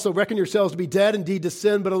 you also reckon yourselves to be dead indeed to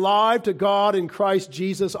sin, but alive to God in Christ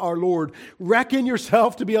Jesus our Lord. Reckon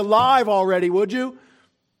yourself to be alive already, would you?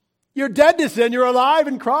 You're dead to sin, you're alive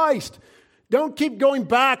in Christ. Don't keep going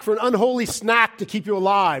back for an unholy snack to keep you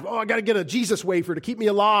alive. Oh, I got to get a Jesus wafer to keep me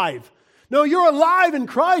alive. No, you're alive in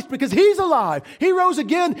Christ because He's alive. He rose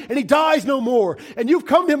again and He dies no more. And you've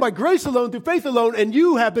come to Him by grace alone, through faith alone, and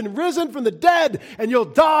you have been risen from the dead and you'll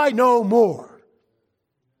die no more.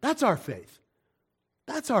 That's our faith.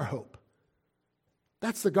 That's our hope.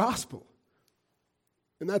 That's the gospel.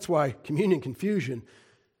 And that's why communion confusion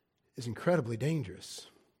is incredibly dangerous.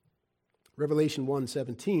 Revelation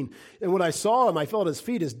 1:17. And when I saw Him, I fell at His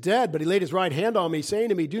feet as dead, but He laid His right hand on me, saying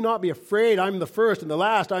to me, do not be afraid. I'm the first and the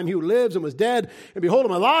last. I'm He who lives and was dead. And behold,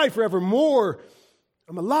 I'm alive forevermore.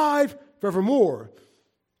 I'm alive forevermore.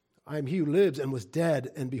 I am He who lives and was dead.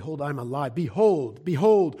 And behold, I'm alive. Behold,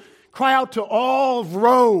 behold. Cry out to all of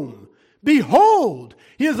Rome. Behold,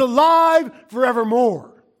 He is alive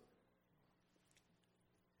forevermore.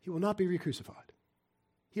 He will not be re-crucified.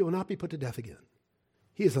 He will not be put to death again.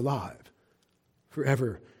 He is alive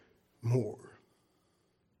forevermore.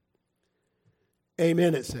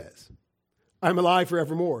 Amen, it says. I'm alive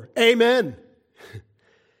forevermore. Amen.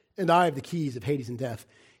 And I have the keys of Hades and death.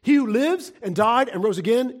 He who lives and died and rose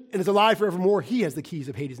again and is alive forevermore, He has the keys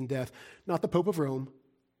of Hades and death. Not the Pope of Rome,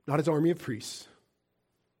 not his army of priests.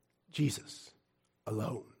 Jesus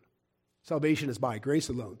alone. Salvation is by grace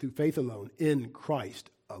alone, through faith alone, in Christ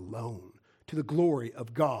alone, to the glory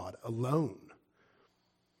of God alone.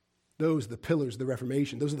 Those are the pillars of the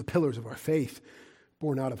Reformation. Those are the pillars of our faith,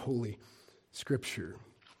 born out of Holy Scripture.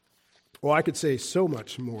 Well, I could say so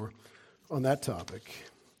much more on that topic.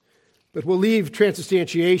 But we'll leave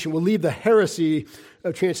transubstantiation. We'll leave the heresy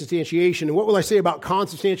of transubstantiation. And what will I say about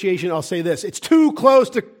consubstantiation? I'll say this. It's too close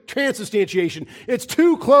to transubstantiation. It's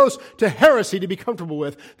too close to heresy to be comfortable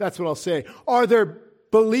with. That's what I'll say. Are there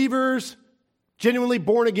believers, genuinely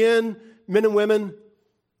born again, men and women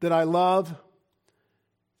that I love,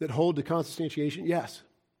 that hold to consubstantiation? Yes.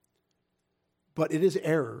 But it is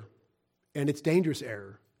error, and it's dangerous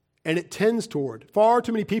error. And it tends toward, far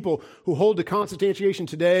too many people who hold to consubstantiation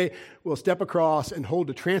today will step across and hold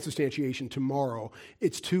to transubstantiation tomorrow.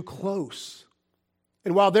 It's too close.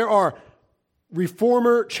 And while there are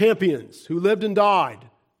reformer champions who lived and died,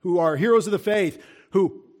 who are heroes of the faith,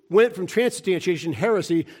 who went from transubstantiation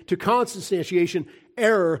heresy to consubstantiation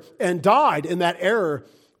error and died in that error,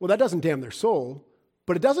 well, that doesn't damn their soul.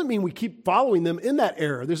 But it doesn't mean we keep following them in that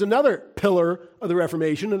error. There's another pillar of the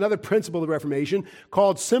Reformation, another principle of the Reformation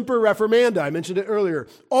called semper reformanda. I mentioned it earlier.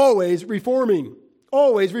 Always reforming.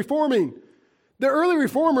 Always reforming. The early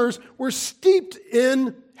reformers were steeped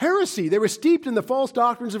in heresy. They were steeped in the false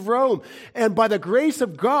doctrines of Rome. And by the grace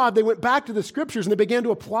of God, they went back to the Scriptures and they began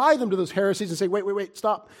to apply them to those heresies and say, wait,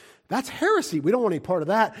 stop. That's heresy. We don't want any part of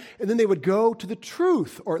that. And then they would go to the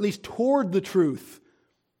truth, or at least toward the truth.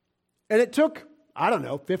 And it took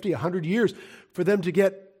 50, 100 years for them to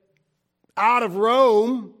get out of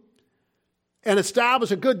Rome and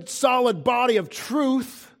establish a good, solid body of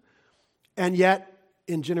truth. And yet,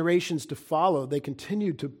 in generations to follow, they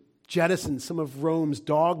continued to jettison some of Rome's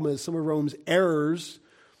dogmas, some of Rome's errors,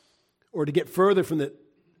 or to get further from the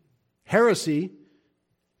heresy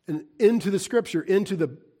and into the Scripture, into the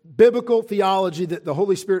biblical theology that the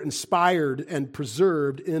Holy Spirit inspired and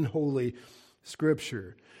preserved in Holy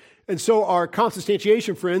Scripture. And so our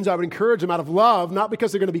consubstantiation friends, I would encourage them out of love, not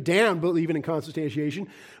because they're going to be damned believing in consubstantiation,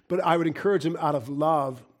 but I would encourage them out of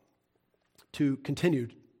love to continue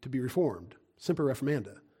to be reformed, semper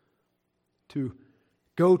reformanda, to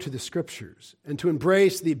go to the Scriptures and to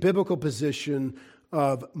embrace the biblical position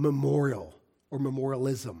of memorial or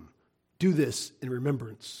memorialism. Do this in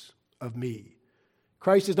remembrance of me.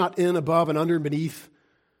 Christ is not in, above, and under and beneath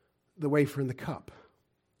the wafer and the cup.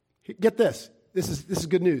 Get this. This is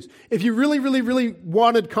good news. If you really, really, really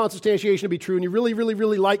wanted consubstantiation to be true, and you really, really,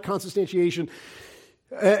 really like consubstantiation,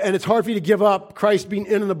 and it's hard for you to give up Christ being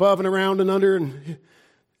in and above and around and under and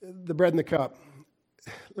the bread and the cup,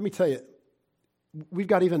 let me tell you, we've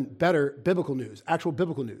got even better biblical news, actual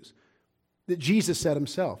biblical news, that Jesus said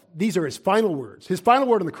Himself. These are His final words. His final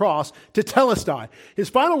word on the cross, tetelestai. His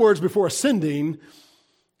final words before ascending,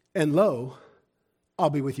 and lo, I'll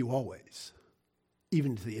be with you always,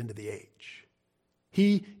 even to the end of the age.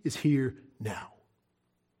 He is here now.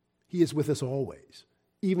 He is with us always,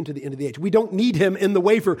 even to the end of the age. We don't need Him in the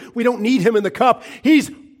wafer. We don't need Him in the cup. He's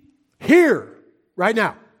here right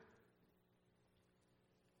now.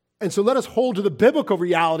 And so let us hold to the biblical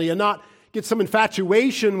reality and not get some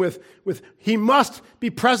infatuation with He must be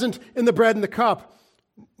present in the bread and the cup.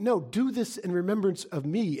 No, do this in remembrance of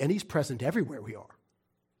me, and He's present everywhere we are.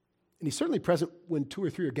 And He's certainly present when 2 or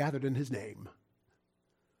 3 are gathered in His name.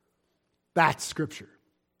 That's Scripture.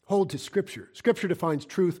 Hold to Scripture. Scripture defines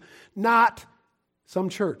truth, not some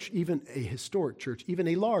church, even a historic church, even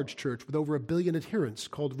a large church with over 1 billion adherents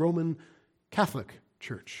called Roman Catholic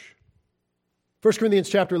Church. 1 Corinthians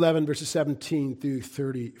chapter 11, verses 17 through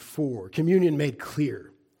 34. Communion made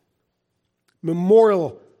clear.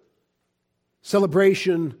 Memorial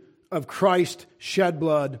celebration of Christ shed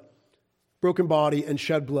blood, broken body, and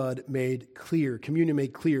shed blood made clear. Communion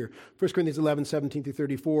made clear. 1 Corinthians 11, 17 through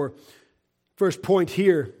 34. First point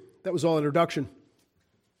here. That was all introduction.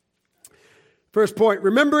 First point,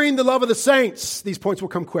 remembering the love of the saints. These points will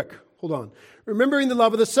come quick. Hold on. Remembering the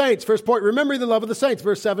love of the saints. First point, remembering the love of the saints.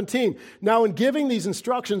 Verse 17. Now in giving these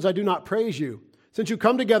instructions, I do not praise you, since you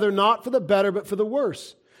come together not for the better, but for the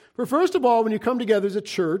worse. For first of all, when you come together as a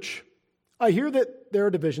church, I hear that there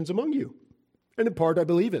are divisions among you. And in part, I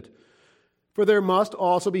believe it. For there must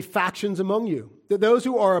also be factions among you, that those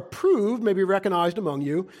who are approved may be recognized among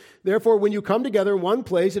you. Therefore, when you come together in one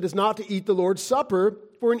place, it is not to eat the Lord's Supper,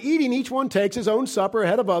 for in eating each one takes his own supper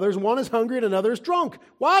ahead of others. One is hungry and another is drunk.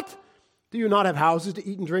 What? Do you not have houses to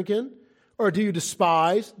eat and drink in? Or do you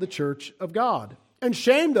despise the church of God and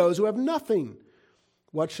shame those who have nothing?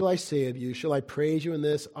 What shall I say of you? Shall I praise you in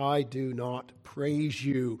this? I do not praise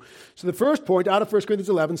you. So the first point out of 1 Corinthians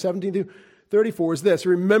 11, 17 through 34 is this,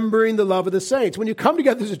 remembering the love of the saints. When you come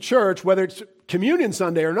together as a church, whether it's Communion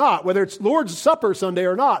Sunday or not, whether it's Lord's Supper Sunday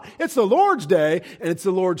or not, it's the Lord's Day and it's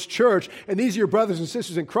the Lord's church, and these are your brothers and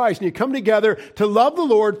sisters in Christ, and you come together to love the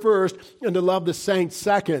Lord first and to love the saints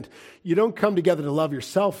second. You don't come together to love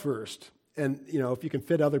yourself first. And, if you can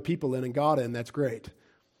fit other people in and God in, that's great,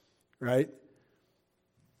 right?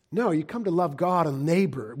 No, you come to love God and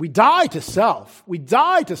neighbor. We die to self. We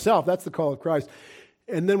die to self. That's the call of Christ.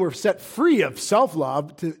 And then we're set free of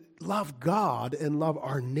self-love to love God and love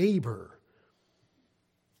our neighbor.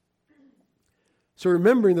 So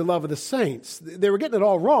remembering the love of the saints, they were getting it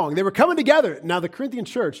all wrong. They were coming together. Now the Corinthian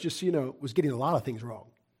church, just so you know, was getting a lot of things wrong.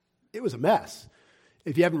 It was a mess.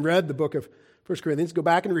 If you haven't read the book of 1 Corinthians, go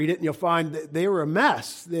back and read it and you'll find that they were a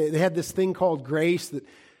mess. They had this thing called grace that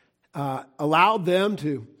allowed them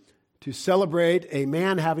to celebrate a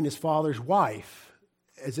man having his father's wife,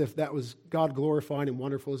 as if that was God glorifying and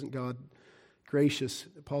wonderful. Isn't God gracious?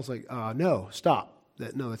 Paul's like, no, stop.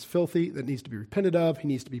 That's filthy. That needs to be repented of. He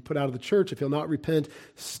needs to be put out of the church if he'll not repent.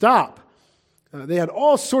 Stop. They had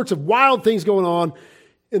all sorts of wild things going on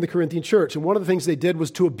in the Corinthian church. And one of the things they did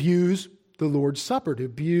was to abuse the Lord's Supper, to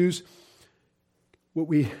abuse what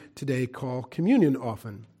we today call communion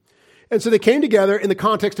often. And so they came together in the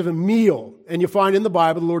context of a meal. And you'll find in the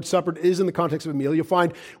Bible, the Lord's Supper is in the context of a meal. You'll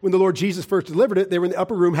find when the Lord Jesus first delivered it, they were in the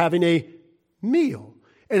upper room having a meal.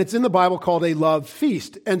 And it's in the Bible called a love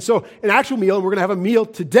feast. And so an actual meal, and we're going to have a meal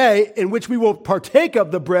today in which we will partake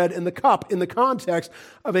of the bread and the cup in the context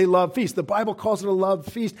of a love feast. The Bible calls it a love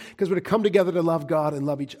feast because we're to come together to love God and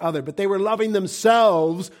love each other. But they were loving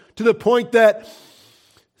themselves to the point that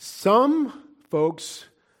some folks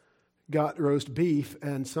got roast beef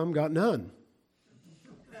and some got none.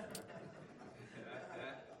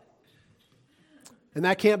 And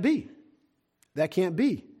that can't be. That can't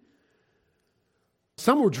be.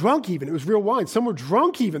 Some were drunk even. It was real wine. Some were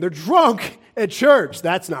drunk even. They're drunk at church.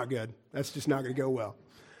 That's not good. That's just not going to go well.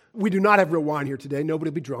 We do not have real wine here today. Nobody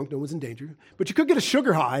will be drunk. No one's in danger. But you could get a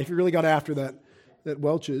sugar high if you really got after that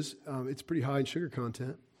Welch's. It's pretty high in sugar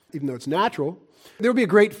content, even though it's natural. There will be a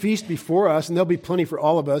great feast before us, and there'll be plenty for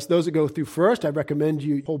all of us. Those that go through first, I recommend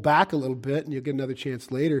you hold back a little bit, and you'll get another chance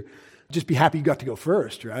later. Just be happy you got to go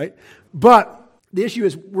first, right? But the issue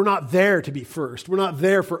is we're not there to be first. We're not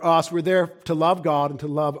there for us. We're there to love God and to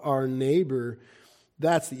love our neighbor.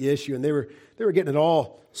 That's the issue. And they were getting it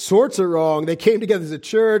all sorts of wrong. They came together as a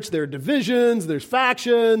church. There are divisions. There's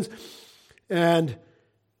factions. And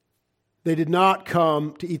they did not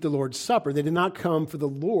come to eat the Lord's Supper. They did not come for the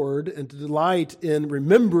Lord and to delight in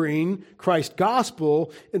remembering Christ's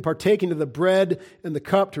gospel and partaking of the bread and the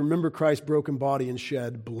cup to remember Christ's broken body and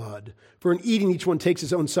shed blood. For in eating, each one takes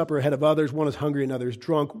his own supper ahead of others. One is hungry, another is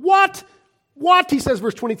drunk. What? What? He says,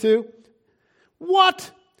 verse 22.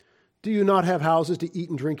 What? Do you not have houses to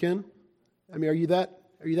eat and drink in? I mean, are you that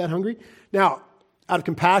hungry? Now, out of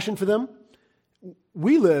compassion for them,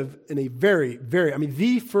 we live in a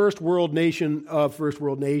the first world nation of first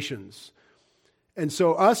world nations. And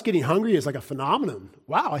so us getting hungry is like a phenomenon.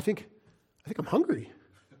 Wow, I think I'm hungry.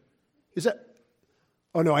 Is that?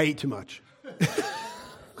 Oh no, I ate too much.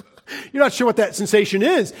 You're not sure what that sensation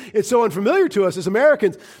is. It's so unfamiliar to us as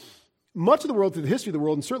Americans. Much of the world, through the history of the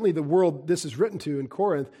world, and certainly the world this is written to in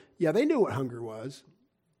Corinth, they knew what hunger was.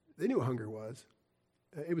 They knew what hunger was.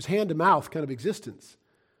 It was hand-to-mouth kind of existence,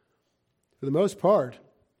 for the most part.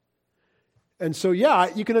 And so,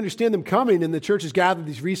 you can understand them coming, and the church has gathered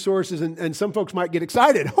these resources, and some folks might get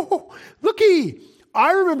excited. Oh, looky,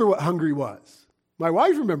 I remember what hungry was. My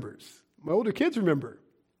wife remembers. My older kids remember,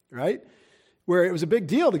 right? where it was a big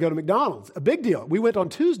deal to go to McDonald's. A big deal. We went on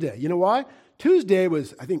Tuesday. You know why? Tuesday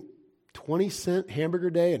was, I think, 20-cent hamburger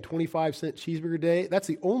day and 25-cent cheeseburger day. That's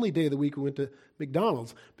the only day of the week we went to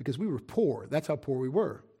McDonald's because we were poor. That's how poor we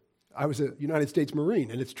were. I was a United States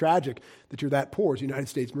Marine, and it's tragic that you're that poor as a United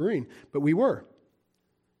States Marine, but we were.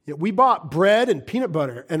 You know, we bought bread and peanut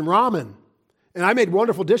butter and ramen, and I made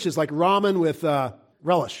wonderful dishes like ramen with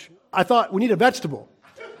relish. I thought we need a vegetable.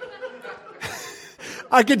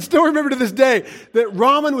 I can still remember to this day that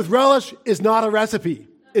ramen with relish is not a recipe.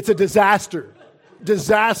 It's a disaster.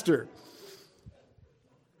 Disaster.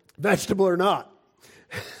 Vegetable or not.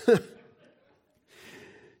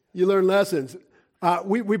 You learn lessons.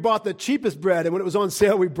 We bought the cheapest bread, and when it was on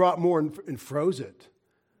sale, we brought more and froze it.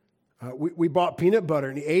 We bought peanut butter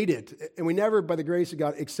and ate it. And we never, by the grace of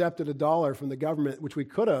God, accepted $1 from the government, which we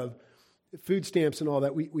could have. Food stamps and all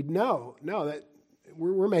that. We'd know that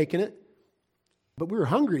we're making it. But we were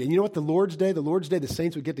hungry. And you know what? The Lord's Day, the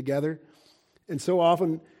saints would get together. And so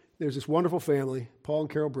often, there's this wonderful family, Paul and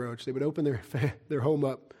Carol Broach. They would open their home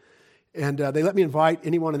up. And they let me invite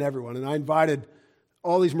anyone and everyone. And I invited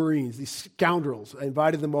all these Marines, these scoundrels. I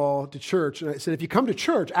invited them all to church. And I said, if you come to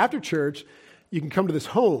church, after church, you can come to this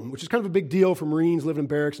home, which is kind of a big deal for Marines living in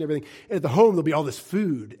barracks and everything. And at the home, there'll be all this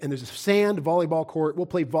food. And there's a sand volleyball court. We'll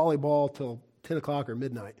play volleyball till 10 o'clock or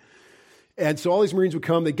midnight. And so all these Marines would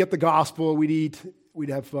come. They'd get the gospel. We'd eat. We'd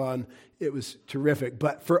have fun. It was terrific.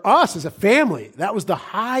 But for us as a family, that was the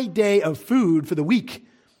high day of food for the week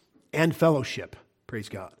and fellowship. Praise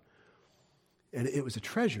God. And it was a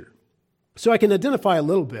treasure. So I can identify a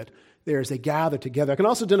little bit there as they gather together. I can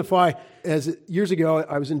also identify, as years ago,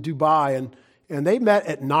 I was in Dubai, and they met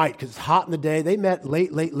at night because it's hot in the day. They met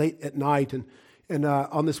late at night. And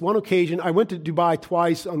on this one occasion, I went to Dubai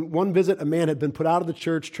twice. On one visit, a man had been put out of the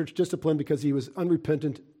church discipline, because he was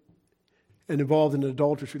unrepentant and involved in an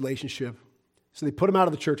adulterous relationship. So they put him out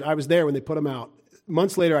of the church. I was there when they put him out.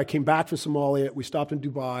 Months later, I came back from Somalia. We stopped in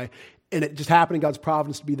Dubai. And it just happened in God's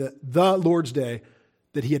providence to be the Lord's Day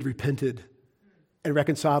that he had repented and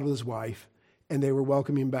reconciled with his wife. And they were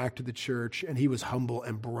welcoming him back to the church. And he was humble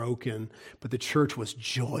and broken. But the church was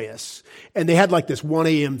joyous. And they had like this 1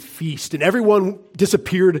 a.m. feast. And everyone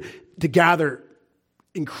disappeared to gather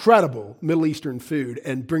incredible Middle Eastern food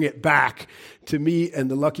and bring it back to me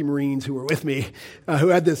and the lucky Marines who were with me, who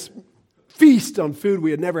had this feast on food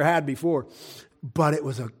we had never had before. But it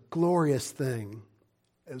was a glorious thing.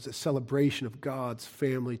 It was a celebration of God's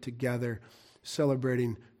family together,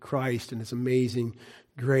 celebrating Christ and his amazing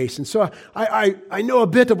grace. And so I know a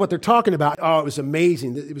bit of what they're talking about. Oh, it was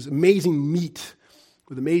amazing. It was amazing meat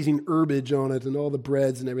with amazing herbage on it and all the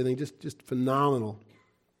breads and everything. Just phenomenal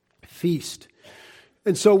feast.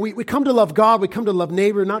 And so we come to love God, we come to love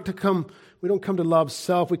neighbor, we don't come to love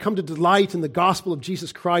self. We come to delight in the gospel of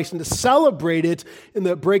Jesus Christ and to celebrate it in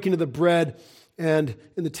the breaking of the bread and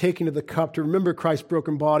in the taking of the cup, to remember Christ's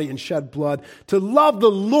broken body and shed blood, to love the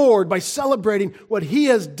Lord by celebrating what he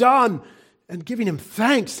has done and giving him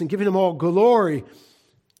thanks and giving him all glory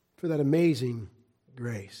for that amazing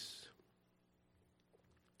grace.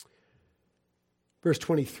 Verse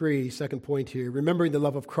 23, second point here, remembering the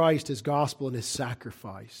love of Christ, his gospel, and his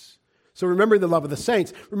sacrifice. So remembering the love of the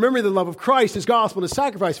saints, remembering the love of Christ, his gospel, and his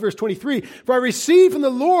sacrifice. Verse 23, for I received from the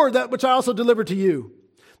Lord that which I also delivered to you,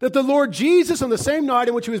 that the Lord Jesus, on the same night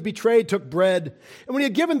in which he was betrayed, took bread. And when he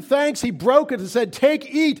had given thanks, he broke it and said,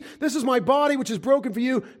 take, eat. This is my body, which is broken for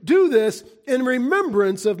you. Do this in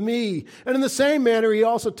remembrance of me. And in the same manner, he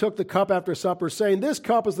also took the cup after supper, saying, this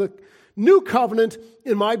cup is the new covenant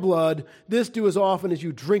in my blood. This do as often as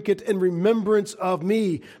you drink it in remembrance of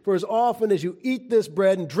me. For as often as you eat this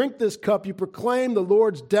bread and drink this cup, you proclaim the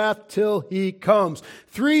Lord's death till he comes.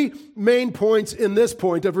 3 main points in this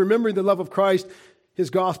point of remembering the love of Christ, his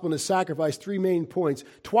gospel, and his sacrifice. 3 main points.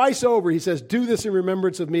 Twice over, he says, do this in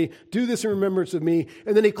remembrance of me. Do this in remembrance of me.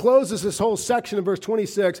 And then he closes this whole section in verse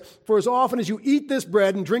 26. For as often as you eat this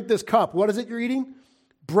bread and drink this cup, what is it you're eating?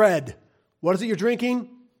 Bread. What is it you're drinking?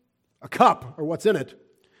 A cup, or what's in it.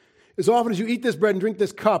 As often as you eat this bread and drink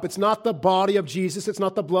this cup, it's not the body of Jesus, it's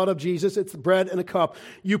not the blood of Jesus, it's the bread and a cup.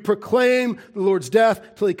 You proclaim the Lord's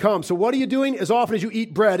death till he comes. So what are you doing? As often as you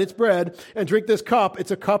eat bread, it's bread, and drink this cup, it's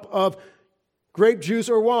a cup of grape juice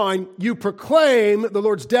or wine. You proclaim the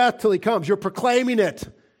Lord's death till he comes. You're proclaiming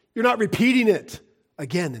it. You're not repeating it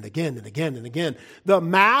again and again and again and again. The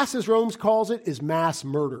Mass, as Rome calls it, is mass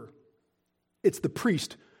murder. It's the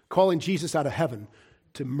priest calling Jesus out of heaven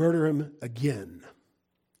to murder him again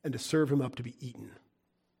and to serve him up to be eaten.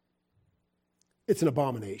 It's an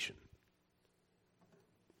abomination.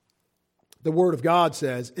 The Word of God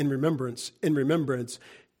says, in remembrance,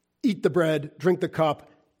 eat the bread, drink the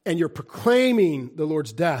cup, And you're proclaiming the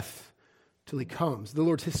Lord's death till he comes. The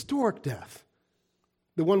Lord's historic death.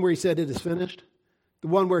 The one where he said, it is finished. The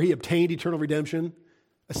one where he obtained eternal redemption,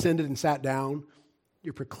 ascended and sat down.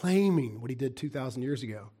 You're proclaiming what he did 2,000 years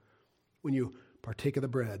ago when you partake of the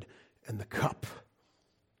bread and the cup.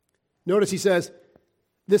 Notice he says,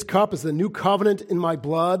 this cup is the new covenant in my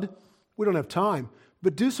blood. We don't have time,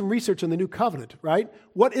 but do some research on the new covenant, right?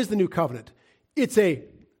 What is the new covenant? It's a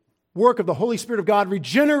work of the Holy Spirit of God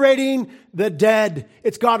regenerating the dead.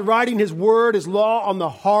 It's God writing his word, his law on the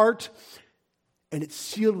heart, and it's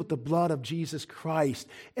sealed with the blood of Jesus Christ.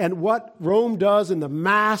 And what Rome does in the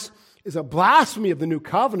Mass is a blasphemy of the new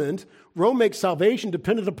covenant. Rome makes salvation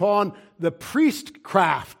dependent upon the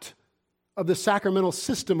priestcraft of the sacramental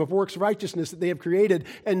system of works righteousness that they have created.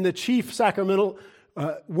 And the chief sacramental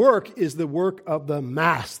work is the work of the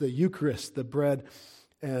Mass, the Eucharist, the bread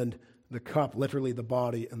and the cup, literally the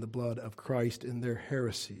body and the blood of Christ in their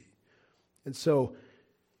heresy. And so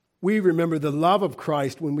we remember the love of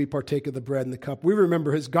Christ when we partake of the bread and the cup. We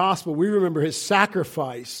remember his gospel. We remember his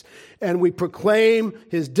sacrifice. And we proclaim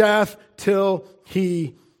his death till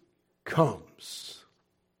he comes.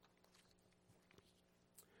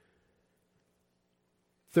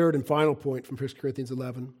 Third and final point from 1 Corinthians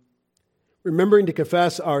 11. Remembering to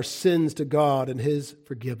confess our sins to God and his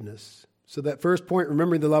forgiveness. So that first point,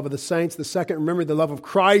 remembering the love of the saints. The second, remembering the love of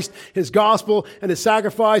Christ, his gospel, and his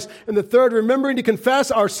sacrifice. And the third, remembering to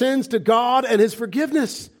confess our sins to God and his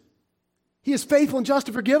forgiveness. He is faithful and just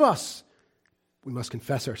to forgive us. We must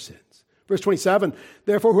confess our sins. Verse 27,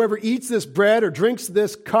 therefore whoever eats this bread or drinks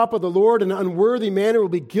this cup of the Lord in an unworthy manner will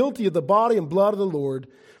be guilty of the body and blood of the Lord.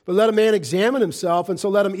 But let a man examine himself, and so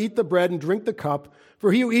let him eat the bread and drink the cup.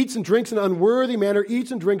 For he who eats and drinks in an unworthy manner eats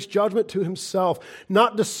and drinks judgment to himself,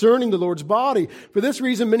 not discerning the Lord's body. For this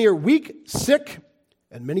reason many are weak, sick,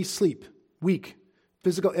 and many sleep. Weak,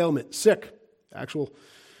 physical ailment, sick, actual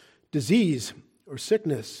disease or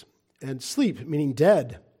sickness, and sleep, meaning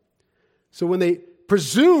dead. So when they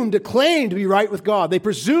presume to claim to be right with God, they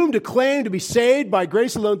presume to claim to be saved by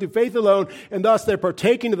grace alone, through faith alone, and thus they're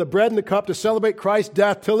partaking of the bread and the cup to celebrate Christ's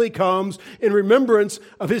death till he comes in remembrance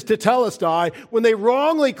of his tetelestai. When they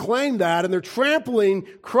wrongly claim that and they're trampling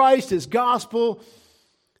Christ, his gospel,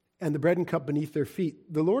 and the bread and cup beneath their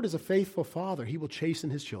feet, the Lord is a faithful Father. He will chasten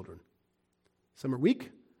his children. Some are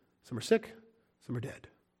weak, some are sick, some are dead.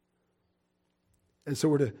 And so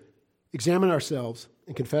we're to examine ourselves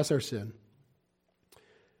and confess our sin.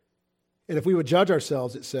 And if we would judge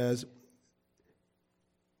ourselves, it says,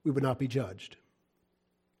 we would not be judged.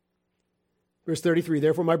 Verse 33,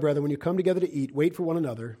 therefore, my brethren, when you come together to eat, wait for one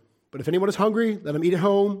another. But if anyone is hungry, let him eat at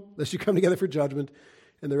home, lest you come together for judgment.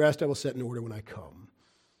 And the rest I will set in order when I come.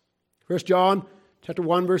 1 John chapter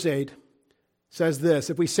 1, verse 8 says this,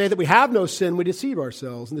 if we say that we have no sin, we deceive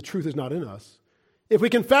ourselves, and the truth is not in us. If we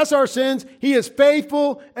confess our sins, he is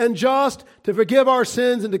faithful and just to forgive our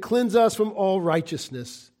sins and to cleanse us from all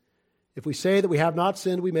righteousness. If we say that we have not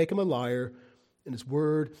sinned, we make him a liar, and his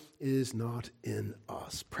word is not in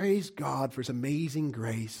us. Praise God for his amazing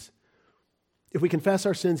grace. If we confess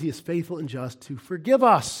our sins, he is faithful and just to forgive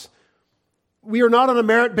us. We are not on a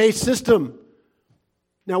merit-based system.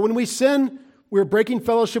 Now, when we sin, we're breaking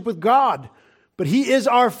fellowship with God, but he is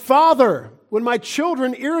our Father. When my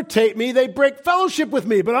children irritate me, they break fellowship with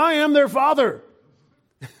me, but I am their Father.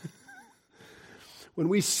 When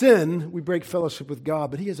we sin, we break fellowship with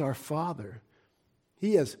God, but he is our Father.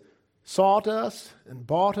 He has sought us and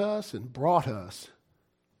bought us and brought us.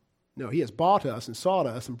 No, he has bought us and sought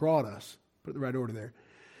us and brought us. Put it in the right order there.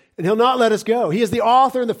 And he'll not let us go. He is the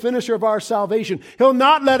author and the finisher of our salvation. He'll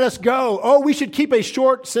not let us go. Oh, we should keep a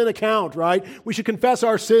short sin account, right? We should confess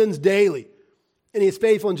our sins daily. And he is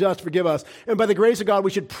faithful and just to forgive us. And by the grace of God,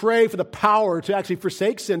 we should pray for the power to actually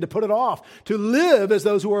forsake sin, to put it off, to live as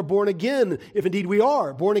those who are born again, if indeed we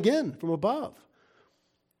are born again from above.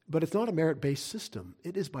 But it's not a merit-based system.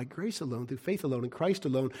 It is by grace alone, through faith alone, in Christ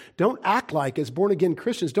alone. Don't act like, as born-again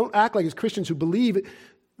Christians, don't act like as Christians who believe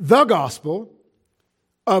the gospel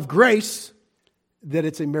of grace, that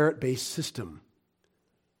it's a merit-based system.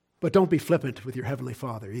 But don't be flippant with your Heavenly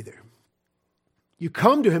Father either. You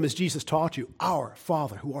come to him as Jesus taught you, our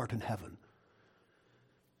Father who art in heaven.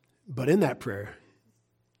 But in that prayer,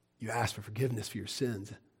 you ask for forgiveness for your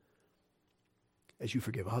sins as you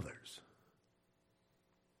forgive others.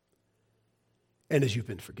 And as you've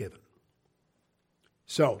been forgiven.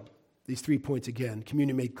 So, these 3 points again,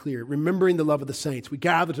 communion made clear. Remembering the love of the saints. We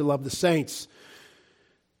gather to love the saints,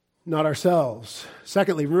 not ourselves.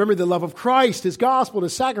 Secondly, remembering the love of Christ, his gospel, and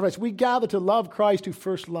his sacrifice. We gather to love Christ who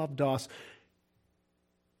first loved us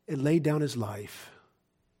and laid down his life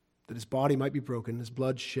that his body might be broken, his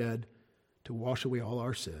blood shed to wash away all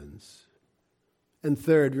our sins. And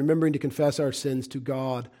third, remembering to confess our sins to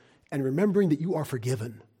God and remembering that you are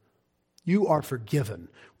forgiven. You are forgiven.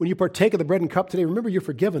 When you partake of the bread and cup today, remember you're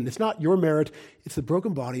forgiven. It's not your merit. It's the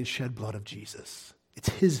broken body and shed blood of Jesus. It's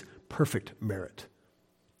his perfect merit,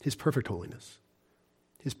 his perfect holiness,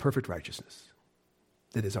 his perfect righteousness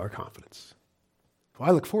that is our confidence. Well,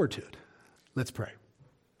 I look forward to it. Let's pray.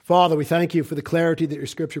 Father, we thank you for the clarity that your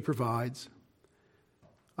scripture provides.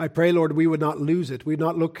 I pray, Lord, we would not lose it. We would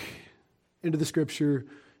not look into the scripture,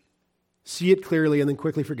 see it clearly, and then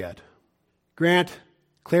quickly forget. Grant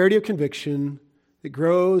clarity of conviction that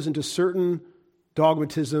grows into certain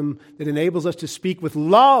dogmatism that enables us to speak with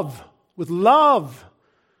love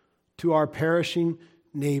to our perishing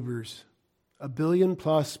neighbors, 1 billion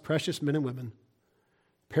plus precious men and women,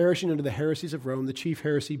 perishing under the heresies of Rome, the chief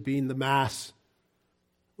heresy being the Mass.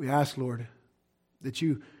 We ask, Lord, that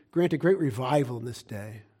you grant a great revival in this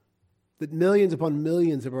day, that millions upon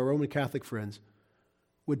millions of our Roman Catholic friends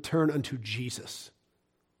would turn unto Jesus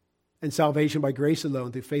and salvation by grace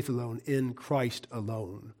alone, through faith alone, in Christ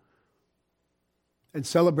alone, and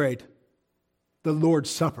celebrate the Lord's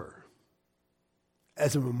Supper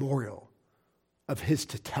as a memorial of his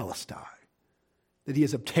tetelestai, that he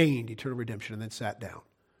has obtained eternal redemption and then sat down.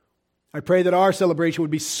 I pray that our celebration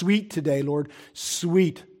would be sweet today, Lord,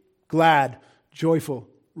 sweet, glad, joyful,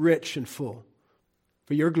 rich, and full,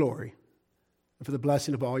 for your glory and for the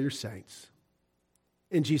blessing of all your saints.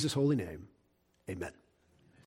 In Jesus' holy name, amen.